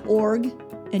drmindy.org,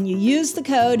 and you use the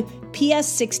code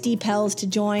PS60PELS to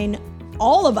join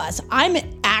all of us. I'm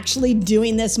actually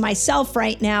doing this myself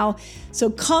right now. So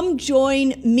come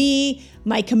join me,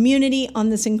 my community, on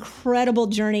this incredible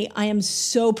journey. I am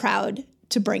so proud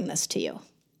to bring this to you.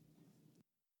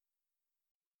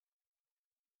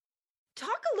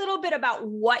 Talk a little bit about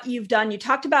what you've done. You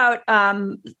talked about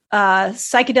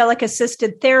psychedelic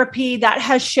assisted therapy that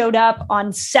has showed up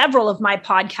on several of my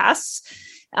podcasts.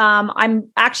 I'm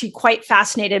actually quite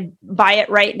fascinated by it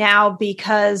right now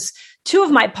because two of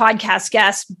my podcast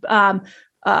guests,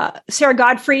 Sarah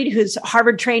Gottfried, who's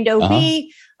Harvard trained OB,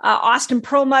 Austin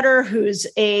Perlmutter, who's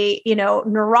a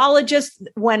neurologist.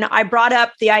 When I brought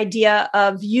up the idea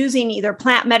of using either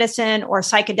plant medicine or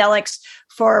psychedelics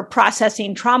for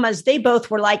processing traumas, they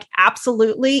both were like,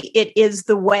 absolutely, it is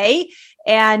the way.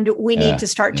 And we need to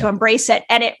start to embrace it.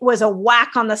 And it was a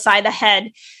whack on the side of the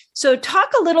head. So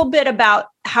talk a little bit about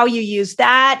how you use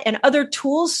that and other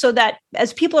tools so that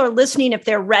as people are listening, if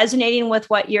they're resonating with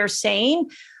what you're saying,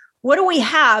 what do we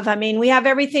have? I mean, we have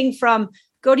everything from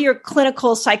go to your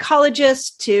clinical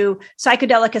psychologist to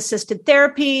psychedelic assisted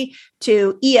therapy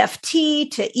to EFT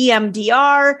to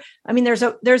EMDR. I mean, there's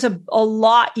a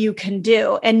lot you can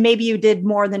do, and maybe you did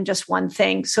more than just one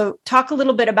thing. So talk a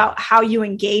little bit about how you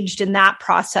engaged in that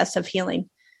process of healing.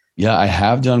 Yeah, I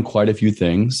have done quite a few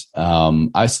things.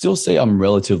 I still say I'm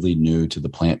relatively new to the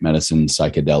plant medicine,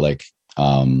 psychedelic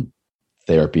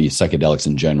therapy, psychedelics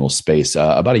in general space.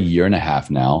 About a year and a half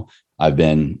now, I've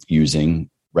been using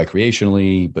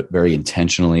recreationally, but very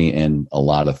intentionally in a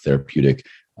lot of therapeutic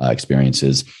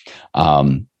experiences.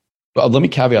 But let me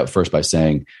caveat first by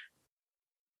saying,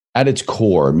 at its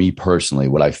core, me personally,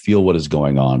 what I feel what is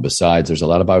going on, besides there's a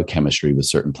lot of biochemistry with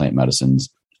certain plant medicines,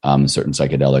 certain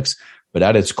psychedelics, but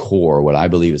at its core, what I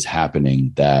believe is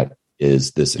happening that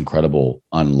is this incredible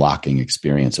unlocking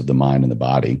experience of the mind and the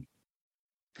body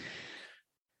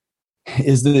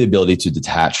is the ability to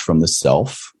detach from the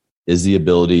self, is the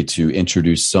ability to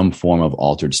introduce some form of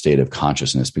altered state of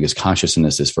consciousness, because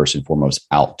consciousness is first and foremost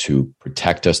out to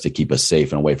protect us, to keep us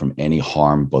safe and away from any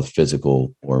harm, both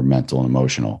physical or mental and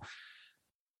emotional.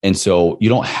 And so you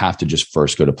don't have to just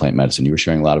first go to plant medicine. You were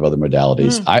sharing a lot of other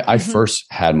modalities. I first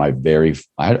had my very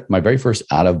first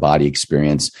out of body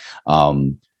experience,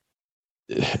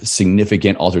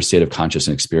 significant altered state of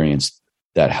consciousness experience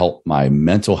that helped my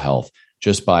mental health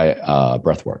just by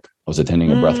breath work. I was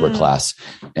attending a breathwork class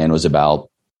and it was about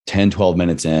 10, 12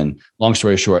 minutes in. Long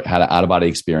story short, had an out-of-body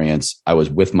experience. I was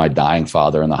with my dying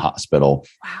father in the hospital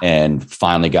and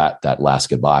finally got that last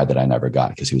goodbye that I never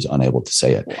got because he was unable to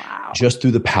say it. Just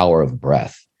through the power of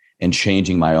breath and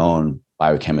changing my own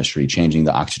biochemistry, changing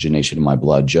the oxygenation in my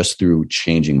blood, just through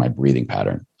changing my breathing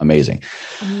pattern. Amazing.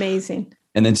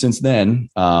 And then since then,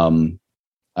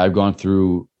 I've gone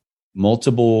through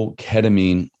multiple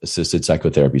ketamine assisted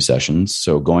psychotherapy sessions.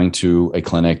 So going to a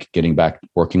clinic, getting back,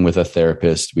 working with a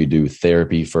therapist. We do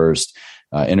therapy first,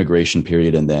 integration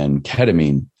period, and then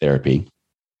ketamine therapy.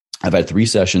 I've had 3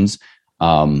 sessions,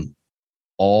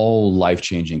 all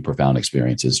life-changing, profound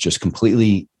experiences, just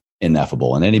completely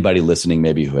ineffable. And anybody listening,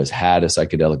 maybe who has had a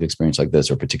psychedelic experience like this,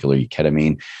 or particularly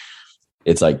ketamine,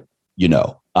 it's like,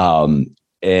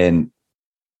 and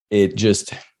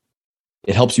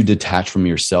it helps you detach from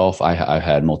yourself. I've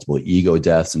had multiple ego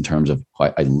deaths in terms of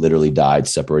I literally died,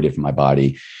 separated from my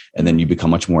body. And then you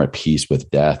become much more at peace with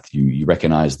death. You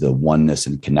recognize the oneness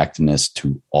and connectedness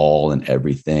to all and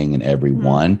everything and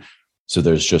everyone. So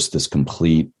there's just this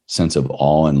complete sense of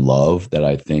awe and love that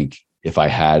I think if I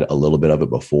had a little bit of it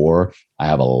before, I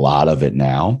have a lot of it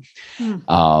now.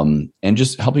 And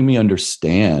just helping me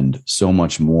understand so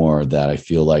much more that I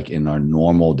feel like in our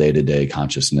normal day-to-day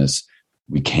consciousness,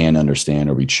 we can understand,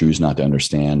 or we choose not to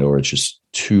understand, or it's just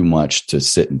too much to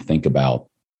sit and think about.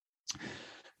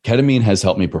 Ketamine has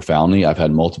helped me profoundly. I've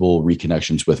had multiple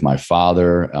reconnections with my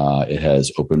father. It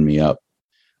has opened me up.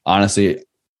 Honestly,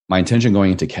 my intention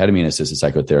going into ketamine assisted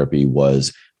psychotherapy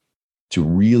was to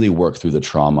really work through the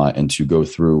trauma and to go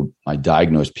through my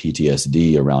diagnosed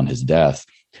PTSD around his death,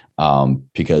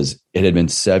 because it had been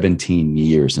 17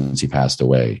 years since he passed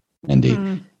away,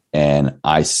 Indy. And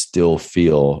I still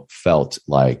felt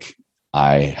like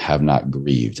I have not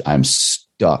grieved. I'm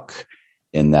stuck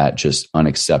in that just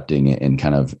unaccepting and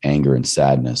kind of anger and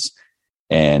sadness.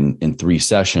 And in 3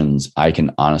 sessions, I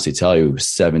can honestly tell you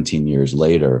 17 years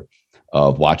later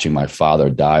of watching my father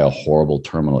die a horrible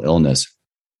terminal illness,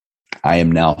 I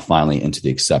am now finally into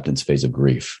the acceptance phase of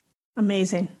grief.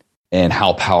 Amazing. And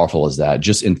how powerful is that?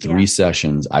 Just in 3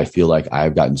 sessions, I feel like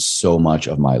I've gotten so much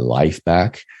of my life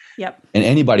back. And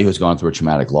anybody who's gone through a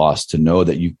traumatic loss, to know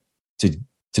that you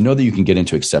can get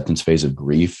into acceptance phase of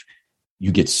grief,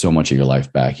 you get so much of your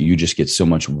life back. You just get so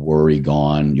much worry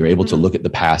gone. You're able to look at the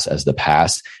past as the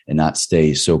past and not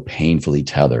stay so painfully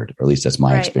tethered, or at least that's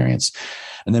my experience.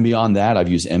 And then beyond that, I've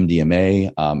used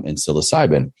MDMA and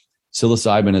psilocybin.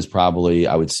 Psilocybin is probably,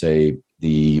 I would say,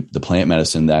 the plant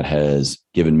medicine that has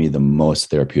given me the most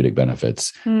therapeutic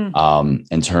benefits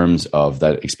in terms of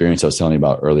that experience I was telling you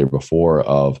about earlier before,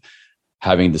 of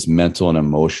having this mental and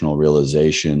emotional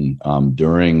realization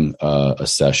during a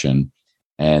session,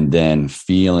 and then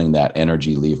feeling that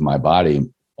energy leave my body,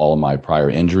 all of my prior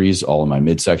injuries, all of my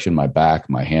midsection, my back,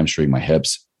 my hamstring, my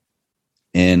hips,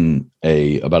 in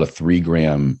about a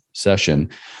 3-gram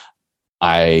session.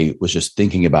 I was just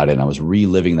thinking about it and I was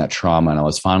reliving that trauma, and I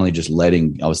was finally just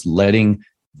letting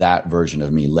that version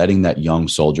of me, letting that young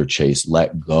soldier Chase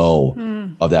let go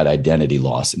of that identity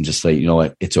loss and just say, you know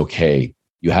what, it's okay.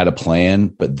 You had a plan,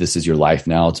 but this is your life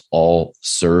now. It's all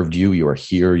served you. You are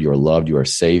here. You are loved. You are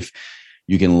safe.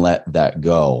 You can let that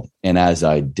go. And as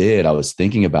I did, I was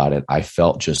thinking about it. I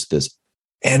felt just this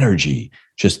energy,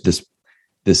 just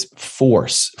this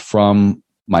force from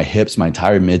my hips, my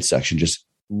entire midsection, just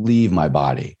leave my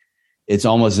body. It's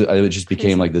almost, it just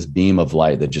became like this beam of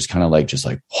light that just kind of like, it's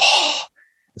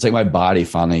like my body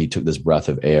finally took this breath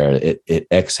of air. It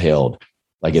exhaled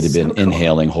like it had been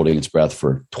inhaling, holding its breath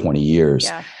for 20 years.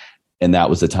 Yeah. And that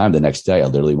was the time. The next day, I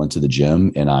literally went to the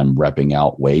gym and I'm repping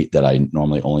out weight that I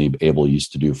normally only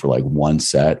used to do for like one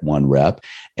set, one rep.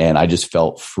 And I just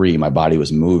felt free. My body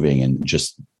was moving and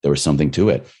just, there was something to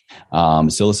it.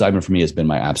 Psilocybin for me has been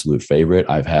my absolute favorite.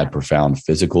 I've had profound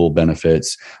physical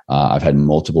benefits. I've had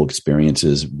multiple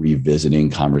experiences revisiting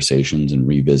conversations and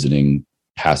revisiting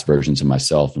past versions of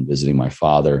myself and visiting my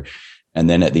father. And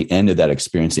then at the end of that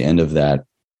experience, the end of that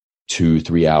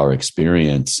 2-3 hour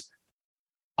experience,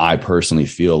 I personally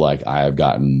feel like I have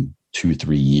gotten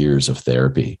 2-3 years of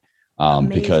therapy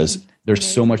because there's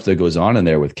so much that goes on in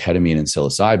there with ketamine and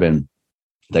psilocybin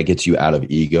that gets you out of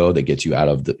ego, that gets you out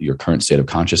of your current state of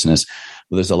consciousness.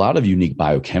 But there's a lot of unique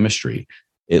biochemistry.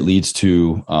 It leads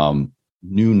to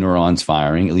new neurons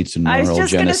firing. It leads to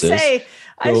neurogenesis.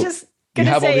 You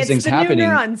have all these things happening.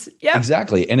 Yep.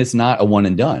 Exactly. And it's not a one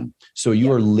and done. So you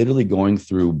are literally going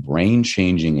through brain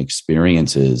changing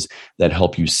experiences that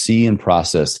help you see and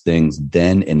process things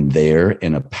then and there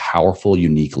in a powerful,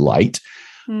 unique light.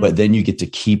 But then you get to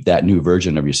keep that new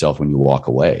version of yourself when you walk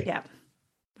away. Yeah.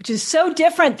 Which is so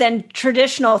different than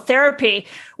traditional therapy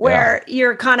where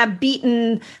you're kind of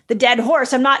beating the dead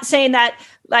horse. I'm not saying that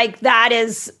like that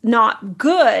is not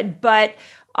good, but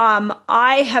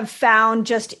I have found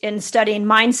just in studying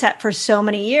mindset for so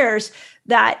many years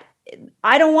that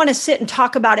I don't want to sit and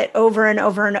talk about it over and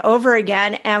over and over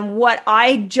again. And what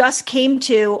I just came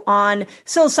to on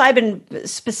psilocybin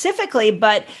specifically,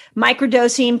 but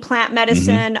microdosing, plant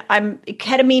medicine,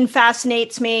 ketamine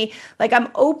fascinates me. Like I'm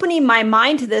opening my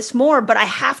mind to this more, but I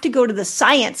have to go to the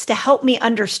science to help me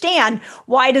understand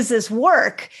why does this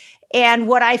work? And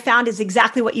what I found is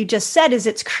exactly what you just said, is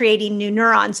it's creating new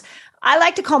neurons. I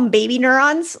like to call them baby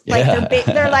neurons. Like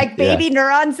they're like baby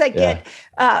neurons that get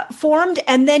formed.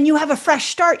 And then you have a fresh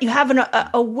start. You have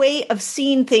a way of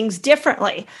seeing things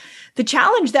differently. The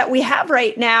challenge that we have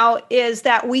right now is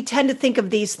that we tend to think of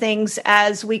these things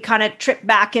as we kind of trip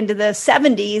back into the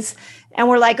 70s. And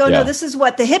we're like, no, this is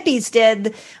what the hippies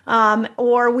did.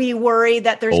 Or we worry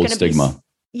that there's going to be stigma.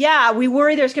 We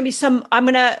worry there's going to be some, I'm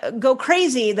going to go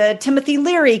crazy, the Timothy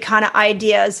Leary kind of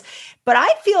ideas. But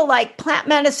I feel like plant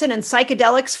medicine and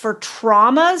psychedelics for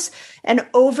traumas and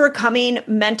overcoming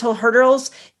mental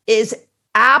hurdles is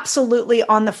absolutely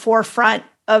on the forefront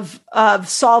of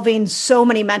solving so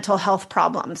many mental health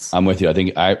problems. I'm with you. I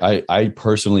think I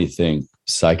personally think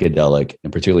psychedelic,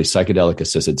 and particularly psychedelic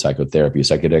assisted psychotherapy,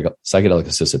 psychedelic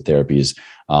assisted therapies,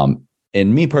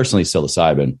 and me personally,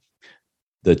 psilocybin,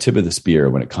 the tip of the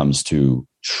spear when it comes to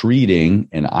treating,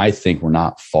 and I think we're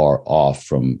not far off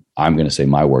from, I'm going to say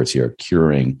my words here,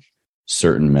 curing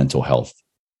certain mental health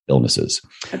illnesses.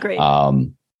 Agreed.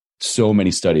 So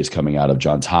many studies coming out of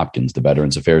Johns Hopkins, the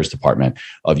Veterans Affairs Department,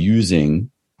 of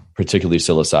using particularly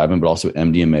psilocybin, but also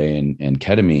MDMA and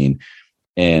ketamine,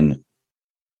 and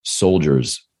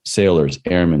soldiers, sailors,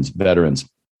 airmen, veterans,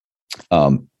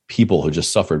 people who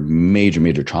just suffered major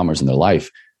traumas in their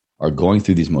life are going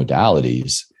through these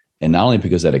modalities. And not only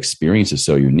because that experience is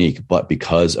so unique, but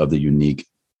because of the unique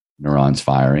neurons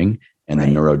firing and the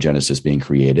neurogenesis being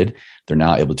created, they're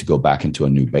now able to go back into a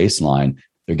new baseline.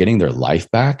 They're getting their life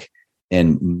back.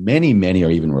 And many are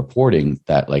even reporting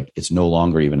that like it's no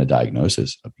longer even a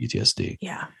diagnosis of PTSD.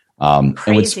 Yeah.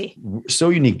 Crazy. And what's so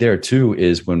unique there too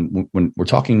is when we're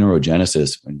talking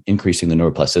neurogenesis and increasing the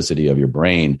neuroplasticity of your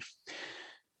brain,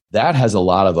 that has a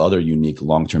lot of other unique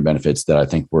long-term benefits that I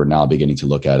think we're now beginning to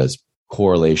look at as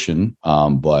correlation.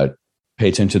 But pay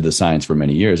attention to the science for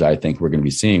many years. I think we're going to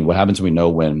be seeing what happens. We know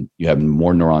when you have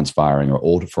more neurons firing or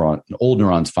old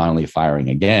neurons finally firing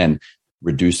again,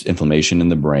 reduced inflammation in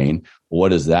the brain. What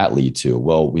does that lead to?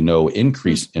 Well, we know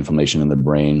increased inflammation in the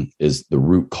brain is the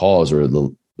root cause or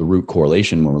the root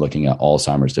correlation when we're looking at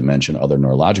Alzheimer's, dementia, and other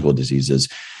neurological diseases.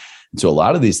 And so a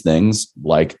lot of these things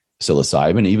like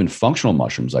psilocybin, even functional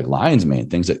mushrooms like lion's mane,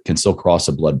 things that can still cross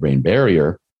a blood-brain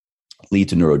barrier, lead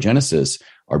to neurogenesis,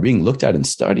 are being looked at and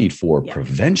studied for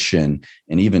prevention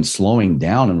and even slowing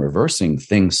down and reversing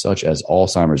things such as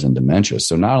Alzheimer's and dementia.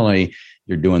 So not only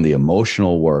you're doing the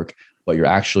emotional work, but you're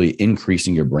actually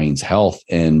increasing your brain's health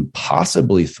and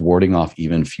possibly thwarting off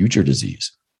even future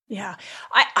disease. Yeah.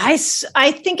 I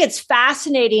think it's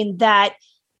fascinating that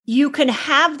you can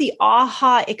have the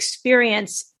aha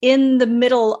experience in the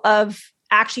middle of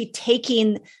actually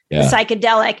taking the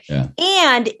psychedelic. Yeah.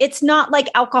 And it's not like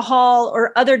alcohol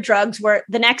or other drugs where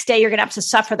the next day you're going to have to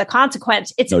suffer the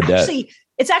consequence. It's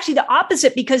actually the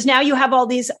opposite, because now you have all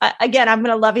these, again, I'm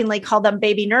going to lovingly call them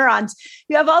baby neurons.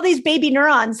 You have all these baby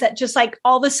neurons that just like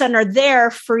all of a sudden are there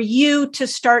for you to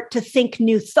start to think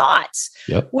new thoughts.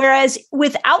 Yep. Whereas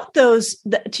without those,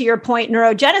 to your point,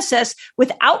 neurogenesis,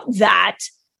 without that,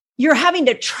 you're having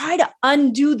to try to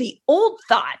undo the old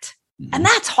thought. Mm-hmm. And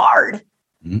that's hard.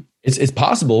 Mm-hmm. It's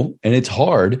possible and it's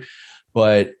hard,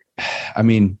 but I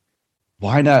mean,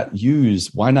 why not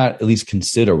at least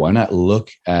consider, why not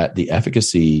look at the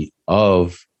efficacy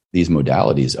of these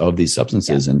modalities, of these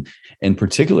substances? Yeah. And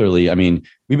particularly, I mean,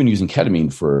 we've been using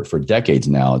ketamine for decades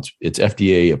now. It's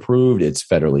FDA approved, it's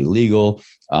federally legal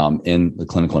in the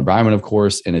clinical environment, of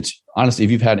course. And it's honestly,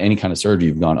 if you've had any kind of surgery,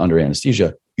 you've gone under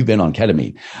anesthesia, you've been on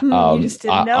ketamine. You just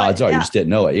didn't know odds are you just didn't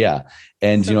know it. Yeah.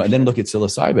 And, so and then look at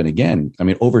psilocybin again. I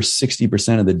mean, over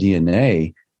 60% of the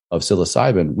DNA of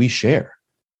psilocybin we share.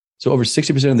 So over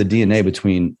 60% of the DNA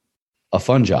between a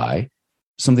fungi,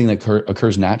 something that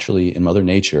occurs naturally in Mother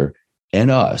Nature,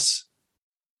 and us,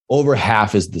 over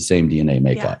half is the same DNA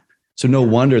makeup. Yeah. So no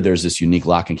wonder there's this unique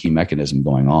lock and key mechanism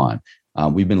going on.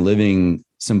 We've been living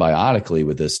symbiotically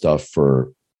with this stuff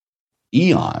for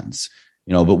eons,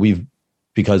 but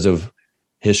because of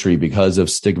history, because of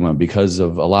stigma, because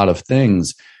of a lot of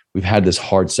things, we've had this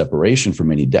hard separation for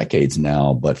many decades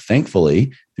now. But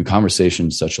thankfully, through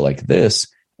conversations such like this,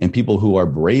 and people who are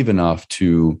brave enough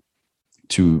to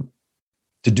do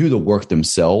the work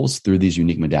themselves through these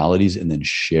unique modalities and then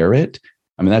share it.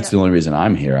 I mean, that's the only reason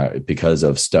I'm here, because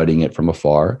of studying it from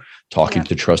afar, talking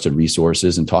to trusted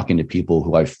resources and talking to people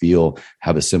who I feel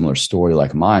have a similar story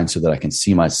like mine, so that I can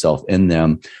see myself in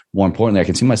them. More importantly, I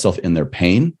can see myself in their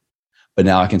pain, but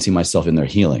now I can see myself in their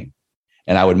healing.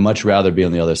 And I would much rather be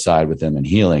on the other side with them in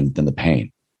healing than the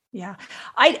pain. Yeah.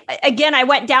 I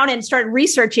went down and started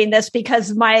researching this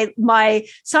because my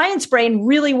science brain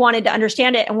really wanted to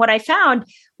understand it. And what I found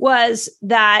was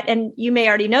that, and you may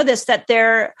already know this, that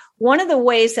one of the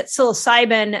ways that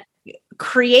psilocybin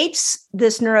creates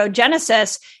this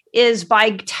neurogenesis is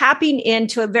by tapping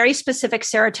into a very specific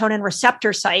serotonin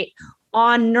receptor site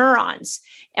on neurons.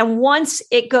 And once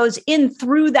it goes in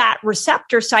through that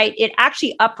receptor site, it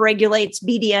actually upregulates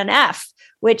BDNF,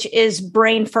 which is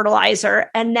brain fertilizer.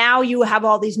 And now you have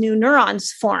all these new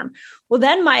neurons form. Well,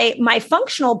 then my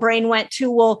functional brain went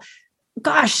to, well,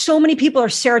 gosh, so many people are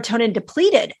serotonin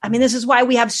depleted. I mean, this is why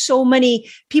we have so many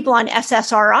people on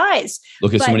SSRIs.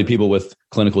 Look at so many people with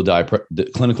clinical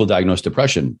diagnosed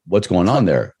depression. What's going on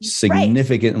there?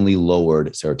 Significantly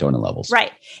lowered serotonin levels.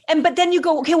 Right. But then you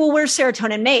go, okay, well, where's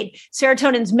serotonin made?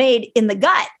 Serotonin's made in the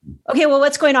gut. Okay, well,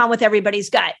 what's going on with everybody's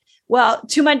gut? Well,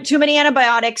 too many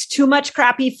antibiotics, too much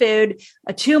crappy food,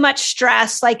 too much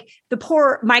stress, like the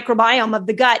poor microbiome of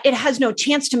the gut, it has no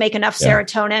chance to make enough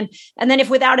serotonin. And then if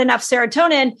without enough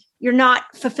serotonin, you're not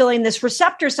fulfilling this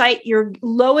receptor site, you're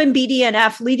low in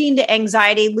BDNF, leading to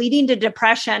anxiety, leading to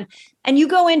depression. And you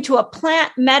go into a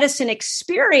plant medicine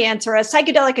experience or a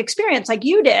psychedelic experience like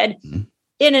you did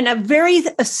in a very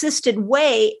assisted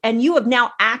way. And you have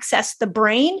now accessed the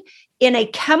brain in a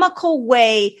chemical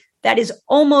way that is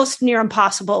almost near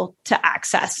impossible to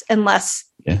access unless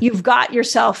you've got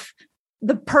yourself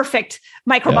the perfect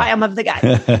microbiome of the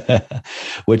gut.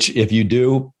 Which if you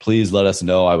do, please let us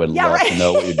know. I would love to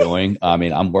know what you're doing. I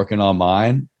mean, I'm working on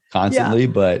mine constantly,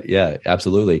 but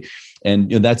absolutely. And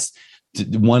that's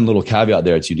one little caveat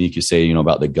there. It's unique. You say,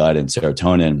 about the gut and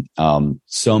serotonin.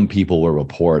 Some people will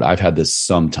report, I've had this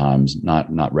sometimes,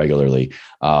 not regularly,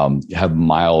 have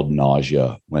mild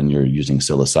nausea when you're using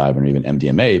psilocybin or even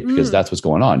MDMA, because that's what's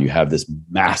going on. You have this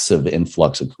massive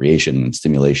influx of creation and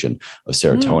stimulation of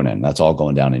serotonin. That's all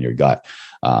going down in your gut.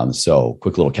 So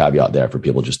quick little caveat there for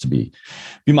people just to be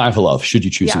mindful of, should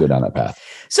you choose to go down that path.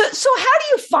 So how do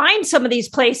you find some of these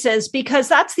places? Because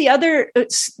that's the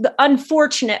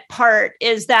unfortunate part,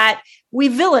 is that we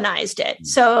villainized it.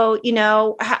 So,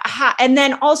 and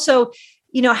then also,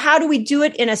 how do we do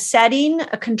it in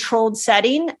a controlled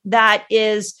setting that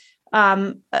is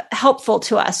helpful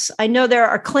to us? I know there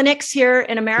are clinics here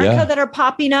in America that are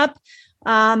popping up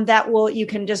you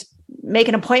can just make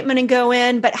an appointment and go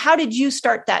in. But how did you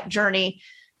start that journey?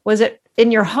 Was it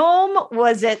in your home?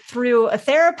 Was it through a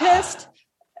therapist?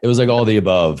 It was like all the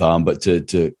above. But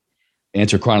to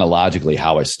answer chronologically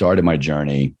how I started my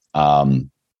journey,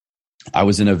 I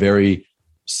was in a very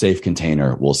safe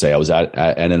container, we'll say. I was at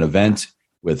an event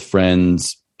with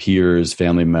friends, peers,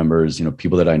 family members,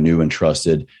 people that I knew and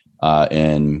trusted.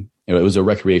 And it was a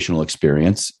recreational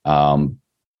experience. And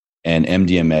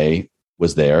MDMA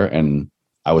was there, and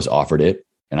I was offered it,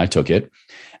 and I took it.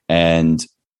 And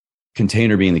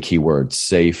container being the key word: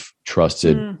 safe,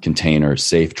 trusted container,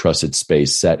 safe, trusted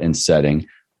space, set and setting.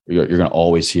 You're going to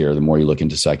always hear the more you look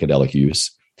into psychedelic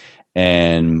use.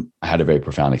 And I had a very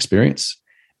profound experience.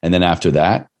 And then after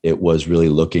that, it was really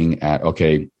looking at,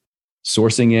 okay,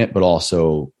 sourcing it, but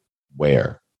also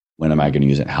where, when am I going to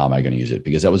use it? How am I going to use it?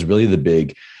 Because that was really the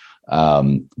big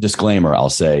disclaimer, I'll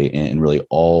say, in really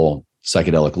all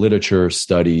psychedelic literature,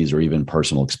 studies, or even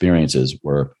personal experiences,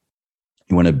 where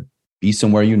you want to be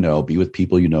somewhere, be with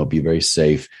people, be very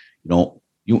safe.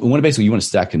 You want to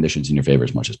stack conditions in your favor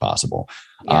as much as possible.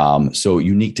 Yeah. So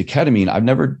unique to ketamine, I've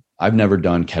never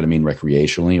done ketamine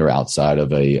recreationally or outside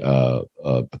of a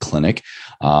clinic.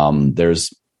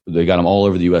 They got them all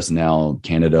over the U.S. now,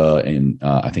 Canada, and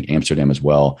I think Amsterdam as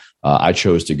well. I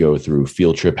chose to go through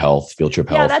Field Trip Health. Yeah,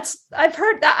 I've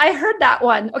heard that. I heard that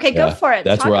one. Okay, go for it.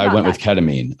 That's where I went with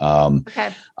ketamine.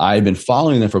 Okay. I've been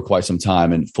following them for quite some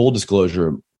time. And full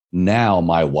disclosure, now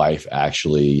my wife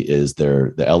actually is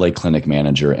the LA clinic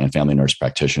manager and family nurse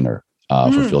practitioner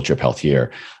for Field Trip Health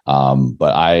here.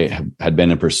 But I had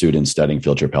been in pursuit and studying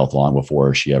Field Trip Health long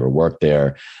before she ever worked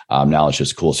there. Now it's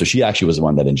just cool. So she actually was the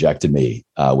one that injected me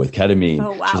with ketamine.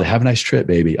 Oh, wow. She's like, have a nice trip,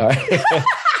 baby. All right.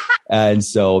 And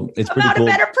so it's pretty cool.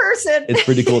 A better person. It's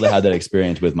pretty cool to have that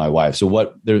experience with my wife. So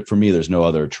for me, there's no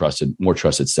other more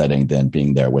trusted setting than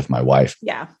being there with my wife.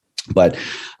 Yeah. But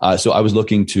so I was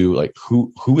looking to like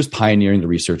who is pioneering the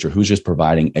research, or who's just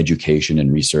providing education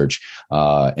and research,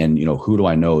 and who do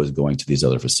I know is going to these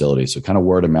other facilities? So kind of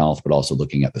word of mouth, but also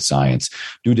looking at the science.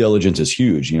 Due diligence is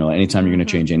huge. Anytime you're going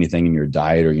to change anything in your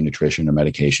diet or your nutrition or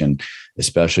medication,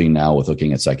 especially now with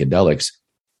looking at psychedelics,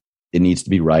 it needs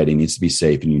to be right. It needs to be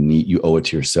safe, and you owe it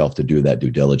to yourself to do that due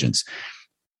diligence.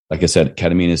 Like I said,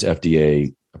 ketamine is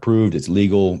FDA approved. It's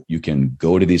legal. You can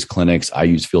go to these clinics. I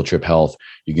use Field Trip Health.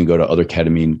 You can go to other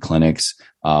ketamine clinics.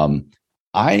 I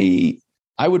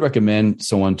would recommend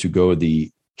someone to go the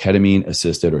ketamine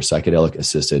assisted or psychedelic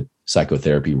assisted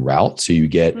psychotherapy route. So you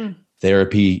get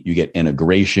therapy, you get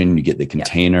integration, you get the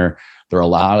container. Yep. There are a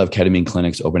lot of ketamine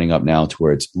clinics opening up now to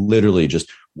where it's literally just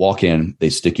walk in, they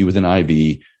stick you with an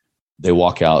IV, they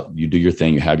walk out, you do your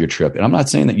thing, you have your trip. And I'm not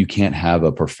saying that you can't have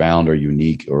a profound or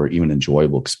unique or even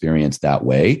enjoyable experience that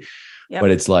way, but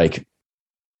it's like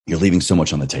you're leaving so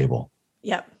much on the table.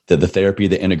 Yep. The therapy,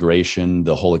 the integration,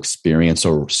 the whole experience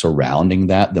surrounding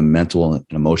that, the mental and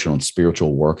emotional and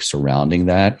spiritual work surrounding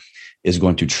that is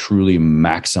going to truly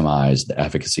maximize the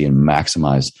efficacy and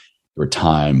maximize your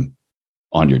time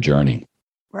on your journey.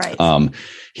 Right.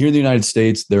 Here in the United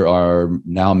States, there are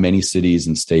now many cities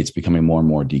and states becoming more and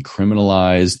more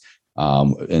decriminalized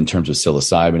in terms of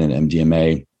psilocybin and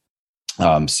MDMA.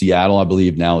 Seattle, I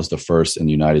believe, now is the first in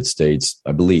the United States,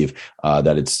 I believe,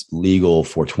 that it's legal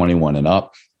for 21 and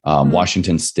up.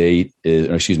 Washington State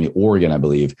Oregon, I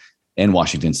believe, and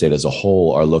Washington State as a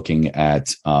whole are looking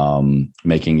at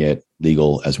making it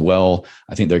legal as well.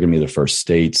 I think they're going to be the first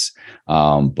states.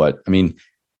 But I mean,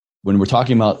 when we're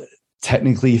talking about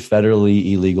technically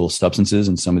federally illegal substances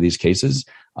in some of these cases,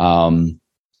 to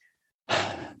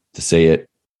say it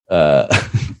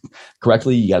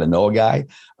correctly, you got to know a guy.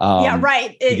 Yeah,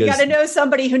 right. You got to know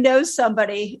somebody who knows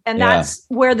somebody. And that's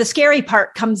where the scary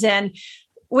part comes in,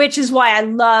 which is why I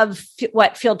love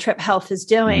what Field Trip Health is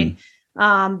doing.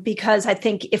 Because I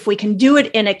think if we can do it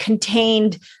in a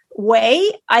contained way,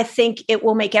 I think it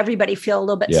will make everybody feel a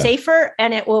little bit safer,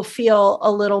 and it will feel a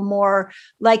little more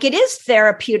like it is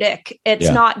therapeutic. It's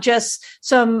not just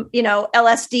some,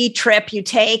 LSD trip you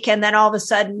take and then all of a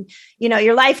sudden,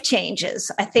 your life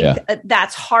changes. I think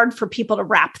that's hard for people to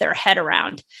wrap their head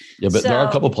around. Yeah, but there are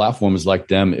a couple of platforms like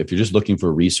them. If you're just looking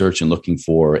for research and looking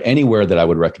for anywhere that I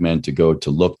would recommend to go to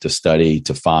look, to study,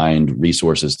 to find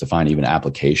resources, to find even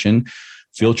application,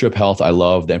 Field Trip Health, I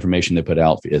love the information they put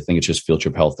out. I think it's just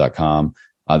fieldtriphealth.com.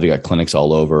 They got clinics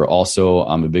all over. Also,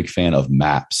 I'm a big fan of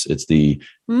MAPS. It's the,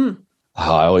 I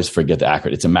always forget the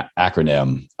acronym. It's an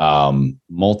acronym,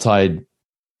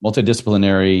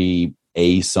 multidisciplinary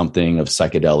something of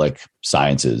psychedelic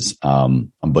sciences.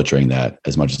 I'm butchering that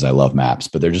as much as I love MAPS,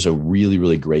 but they're just a really,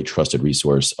 really great trusted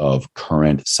resource of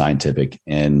current scientific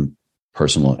and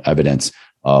personal evidence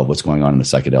of what's going on in the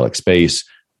psychedelic space,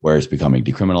 where it's becoming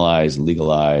decriminalized,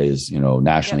 legalized,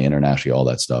 nationally, internationally, all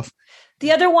that stuff.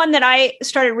 The other one that I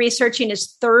started researching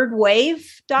is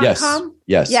thirdwave.com.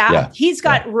 Yes. He's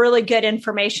got really good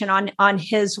information on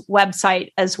his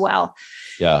website as well.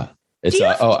 Yeah. It's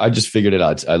I just figured it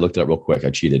out. I looked it up real quick.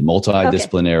 I cheated.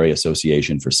 Multidisciplinary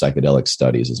Association for Psychedelic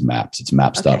Studies is MAPS. It's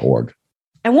maps.org. Okay.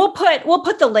 And we'll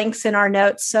put the links in our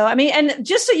notes. So, I mean, and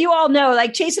just so you all know,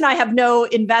 like Chase and I have no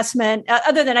investment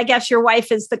other than, I guess, your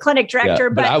wife is the clinic director.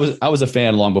 Yeah, but I was a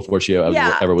fan long before she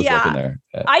ever was working there.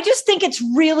 Yeah. I just think it's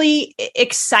really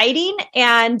exciting.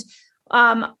 And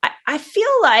I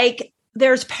feel like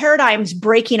there's paradigms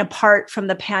breaking apart from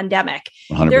the pandemic.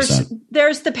 100%.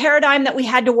 There's the paradigm that we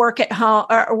had to work at home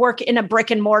or work in a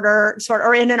brick and mortar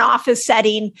or in an office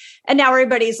setting. And now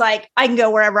everybody's like, I can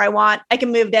go wherever I want. I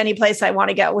can move to any place I want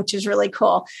to go, which is really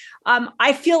cool.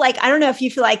 I feel like, I don't know if you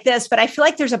feel like this, but I feel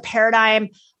like there's a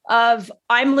paradigm of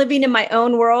I'm living in my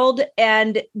own world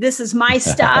and this is my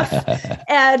stuff.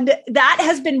 And that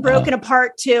has been broken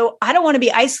apart to, I don't want to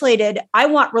be isolated. I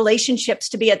want relationships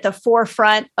to be at the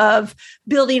forefront of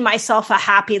building myself a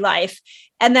happy life.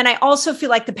 And then I also feel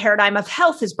like the paradigm of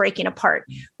health is breaking apart.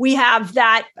 We have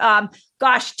that,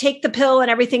 take the pill and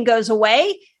everything goes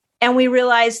away. And we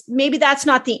realize maybe that's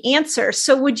not the answer.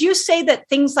 So would you say that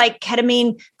things like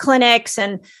ketamine clinics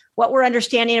and what we're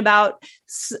understanding about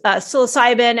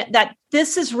psilocybin, that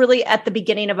this is really at the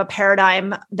beginning of a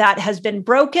paradigm that has been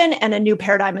broken and a new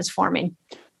paradigm is forming?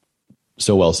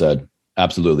 So well said.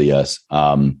 Absolutely, yes.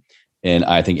 And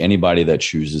I think anybody that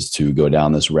chooses to go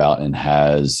down this route and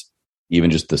has even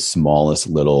just the smallest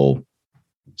little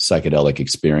psychedelic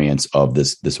experience of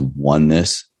this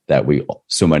oneness that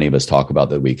so many of us talk about,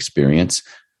 that we experience,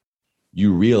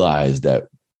 you realize that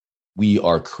we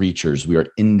are creatures. We are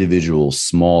individual,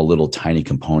 small, little, tiny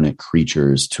component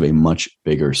creatures to a much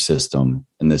bigger system.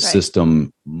 And the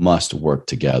system must work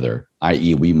together,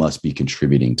 i.e. we must be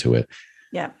contributing to it.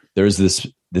 Yeah. There's this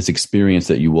experience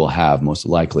that you will have most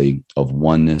likely of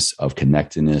oneness, of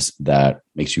connectedness, that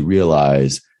makes you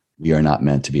realize we are not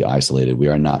meant to be isolated. We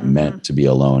are not meant to be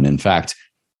alone. In fact,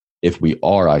 if we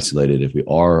are isolated, if we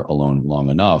are alone long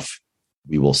enough,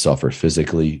 we will suffer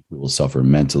physically, we will suffer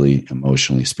mentally,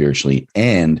 emotionally, spiritually,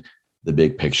 and the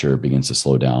big picture begins to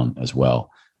slow down as well.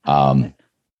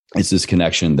 It's this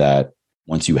connection that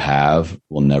once you have,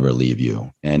 will never leave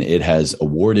you. And it has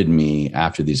awarded me,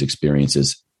 after these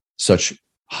experiences, such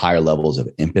higher levels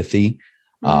of empathy,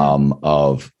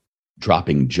 of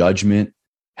dropping judgment,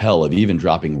 hell, of even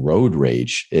dropping road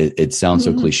rage. It sounds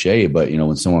so cliche, but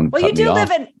when someone cut me off,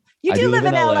 you do live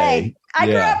in LA. I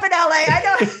grew up in LA.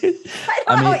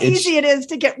 I know how easy it is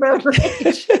to get road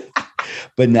rage.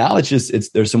 But now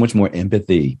there's so much more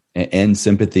empathy and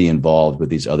sympathy involved with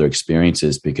these other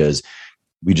experiences, because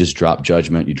we just drop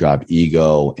judgment, you drop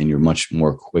ego, and you're much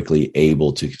more quickly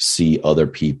able to see other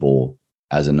people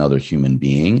as another human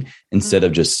being instead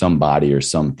of just somebody or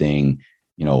something,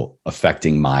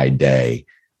 affecting my day,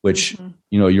 which,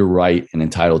 you're right and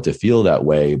entitled to feel that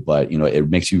way. But, it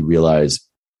makes you realize,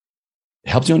 it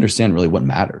helps you understand really what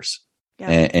matters. Yeah.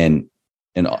 And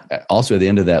also at the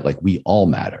end of that, like, we all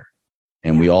matter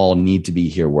and we all need to be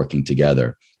here working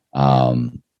together.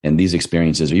 And these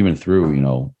experiences, even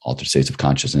through, altered states of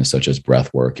consciousness, such as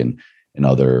breath work and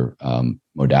other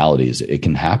modalities, it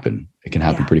can happen. It can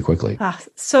happen pretty quickly.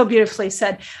 So beautifully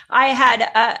said. I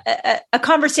had a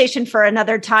conversation for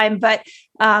another time, but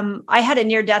I had a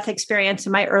near-death experience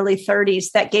in my early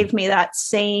 30s that gave me that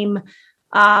same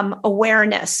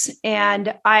awareness.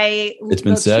 And it's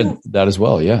been said that as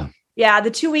well. Yeah. Yeah.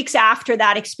 The 2 weeks after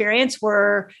that experience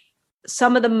were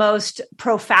some of the most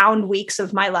profound weeks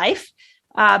of my life,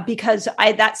 because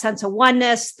that sense of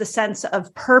oneness, the sense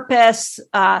of purpose,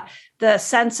 the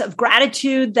sense of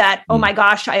gratitude that, oh my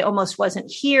gosh, I almost wasn't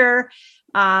here.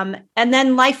 And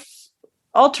then life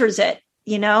alters it,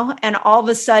 and all of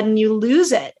a sudden you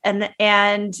lose it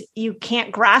and you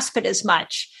can't grasp it as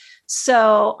much.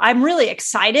 So I'm really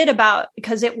excited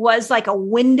because it was like a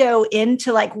window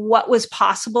into like what was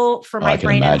possible for my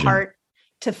brain and heart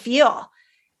to feel.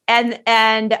 And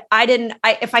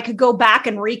if I could go back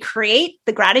and recreate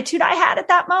the gratitude I had at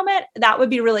that moment, that would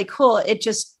be really cool. It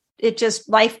just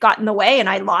life got in the way and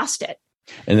I lost it.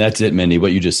 And that's it, Mindy.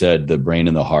 What you just said, the brain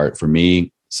and the heart, for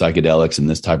me, psychedelics and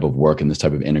this type of work and this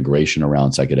type of integration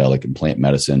around psychedelic and plant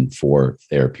medicine for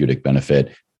therapeutic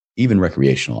benefit, even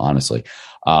recreational, honestly.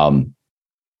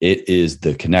 It is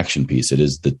the connection piece. It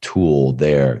is the tool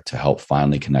there to help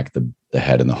finally connect the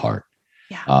head and the heart.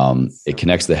 Yeah. It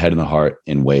connects the head and the heart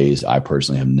in ways I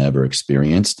personally have never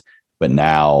experienced, but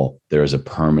now there is a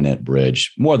permanent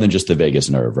bridge, more than just the vagus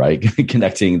nerve, right?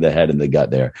 Connecting the head and the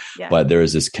gut there. Yeah. But there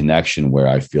is this connection where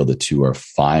I feel the two are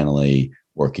finally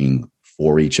working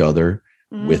for each other,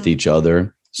 with each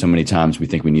other. So many times we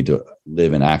think we need to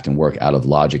live and act and work out of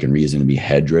logic and reason and be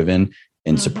head driven.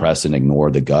 and suppress and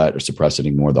ignore the gut or suppress and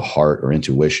ignore the heart or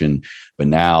intuition. But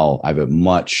now I have a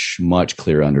much, much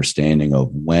clearer understanding of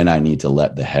when I need to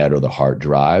let the head or the heart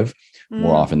drive.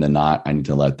 More often than not, I need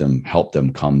to help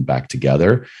them come back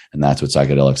together. And that's what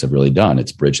psychedelics have really done.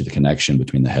 It's bridged the connection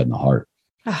between the head and the heart.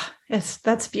 Oh,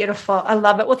 that's beautiful. I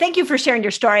love it. Well, thank you for sharing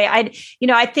your story.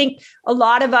 I think a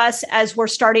lot of us, as we're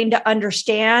starting to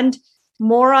understand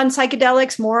more on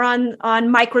psychedelics, more on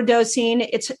microdosing,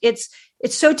 it's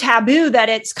so taboo that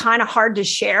it's kind of hard to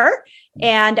share.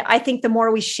 And I think the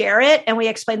more we share it and we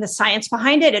explain the science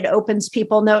behind it, it opens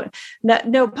people, no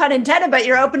pun intended, but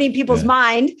you're opening people's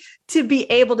mind to be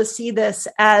able to see this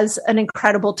as an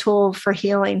incredible tool for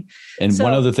healing. And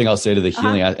one other thing I'll say to the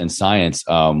healing and science,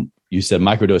 you said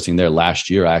microdosing there. Last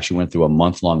year, I actually went through a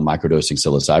month-long microdosing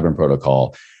psilocybin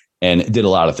protocol and it did a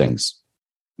lot of things.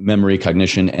 Memory,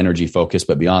 cognition, energy, focus.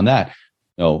 But beyond that,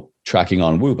 tracking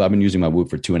on Whoop. I've been using my Whoop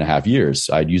for 2.5 years.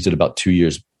 I'd used it about 2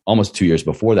 years, almost 2 years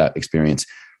before that experience.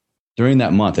 During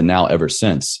that month, and now ever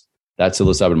since, that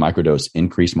psilocybin microdose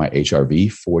increased my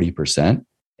HRV 40%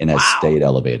 and has stayed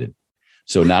elevated.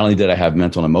 So not only did I have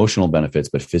mental and emotional benefits,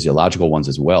 but physiological ones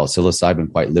as well.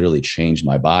 Psilocybin quite literally changed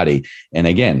my body. And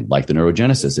again, like the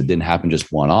neurogenesis, it didn't happen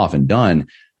just one off and done.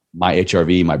 My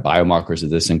HRV, my biomarkers of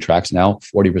this thing tracks now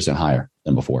 40% higher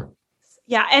than before.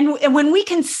 Yeah. And when we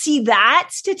can see that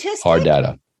statistic, hard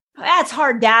data. That's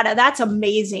hard data. That's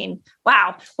amazing.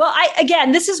 Wow. Well,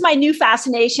 this is my new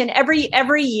fascination.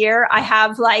 Every year I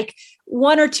have like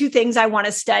one or two things I want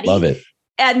to study. Love it.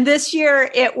 And this year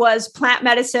it was plant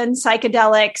medicine,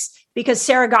 psychedelics, because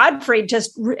Sarah Godfrey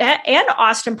and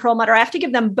Austin Perlmutter, I have to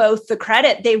give them both the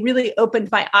credit. They really opened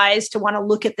my eyes to want to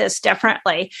look at this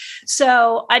differently.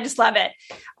 So I just love it.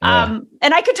 Yeah.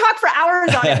 And I could talk for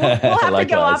hours on it. We'll have to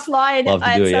go offline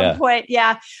at some point.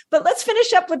 Yeah. But let's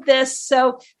finish up with this.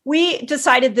 So we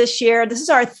decided this year, this is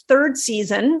our third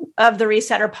season of the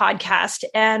Resetter podcast.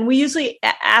 And we usually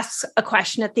ask a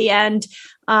question at the end.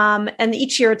 And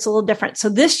each year it's a little different. So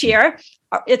this year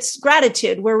it's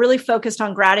gratitude. We're really focused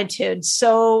on gratitude.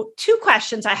 So 2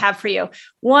 questions I have for you.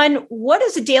 1, what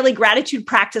does a daily gratitude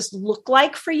practice look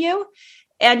like for you?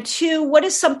 And 2, what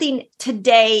is something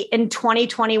today in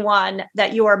 2021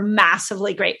 that you are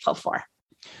massively grateful for?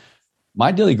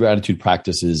 My daily gratitude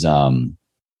practice is,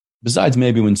 besides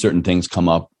maybe when certain things come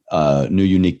up, new,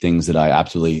 unique things that I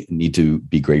absolutely need to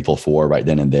be grateful for right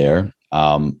then and there.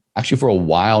 Actually, for a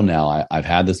while now, I've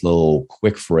had this little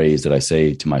quick phrase that I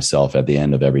say to myself at the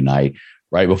end of every night,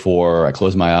 right before I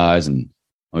close my eyes. And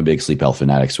I'm a big sleep health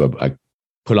fanatic, so I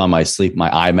put on my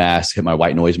eye mask, hit my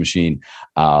white noise machine.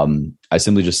 I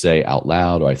simply just say out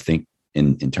loud, or I think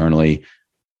internally,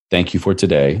 thank you for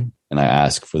today. And I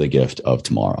ask for the gift of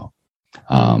tomorrow.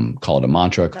 Call it a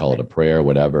mantra, call it a prayer,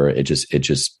 whatever. It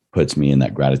just puts me in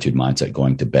that gratitude mindset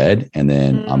going to bed. And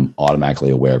then I'm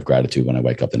automatically aware of gratitude when I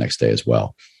wake up the next day as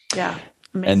well. Yeah.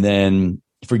 Amazing. And then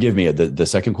forgive me, the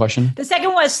second question? The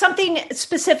second was something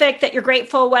specific that you're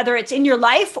grateful, whether it's in your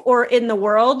life or in the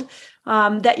world,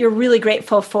 that you're really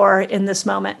grateful for in this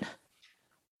moment.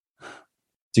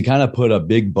 To kind of put a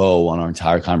big bow on our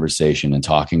entire conversation and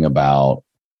talking about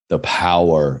the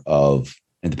power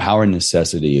and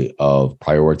necessity of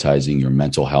prioritizing your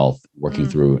mental health, working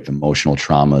through emotional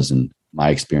traumas, and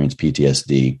my experience,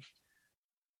 PTSD.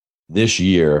 This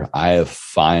year, I have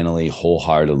finally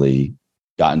wholeheartedly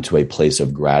gotten to a place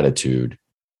of gratitude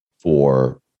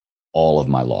for all of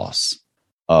my loss,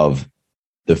 of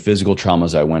the physical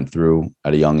traumas I went through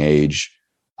at a young age.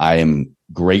 I am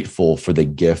grateful for the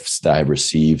gifts that I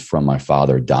received from my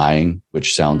father dying,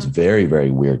 which sounds very,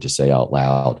 very weird to say out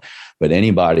loud. But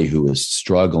anybody who is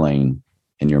struggling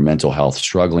in your mental health,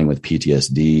 struggling with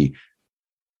PTSD,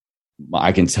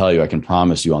 I can tell you, I can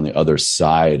promise you on the other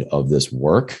side of this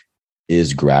work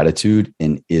is gratitude,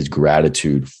 and is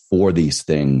gratitude for these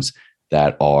things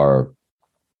that are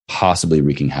possibly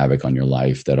wreaking havoc on your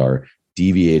life, that are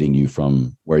deviating you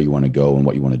from where you want to go and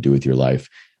what you want to do with your life.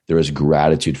 There is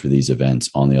gratitude for these events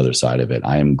on the other side of it.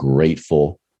 I am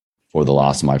grateful for the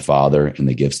loss of my father and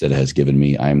the gifts that it has given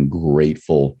me. I am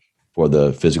grateful for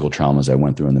the physical traumas I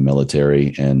went through in the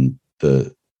military and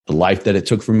the life that it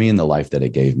took from me and the life that it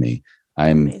gave me.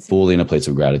 I'm fully in a place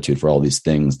of gratitude for all these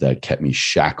things that kept me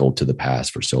shackled to the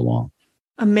past for so long.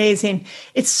 Amazing.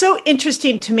 It's so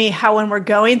interesting to me how when we're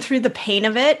going through the pain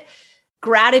of it,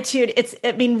 gratitude,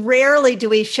 rarely do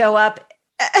we show up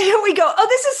and we go, oh,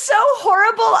 this is so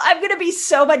horrible. I'm going to be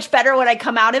so much better when I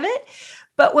come out of it.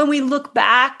 But when we look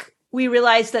back, we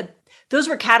realize that those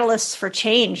were catalysts for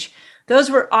change.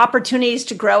 Those were opportunities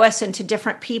to grow us into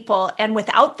different people. And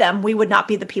without them, we would not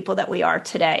be the people that we are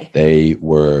today. They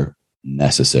were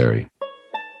necessary.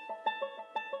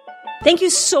 Thank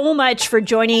you so much for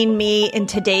joining me in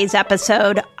today's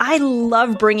episode. I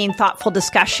love bringing thoughtful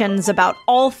discussions about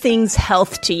all things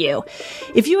health to you.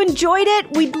 If you enjoyed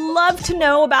it, we'd love to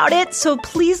know about it. So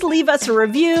please leave us a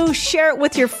review, share it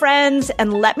with your friends,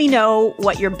 and let me know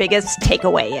what your biggest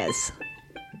takeaway is.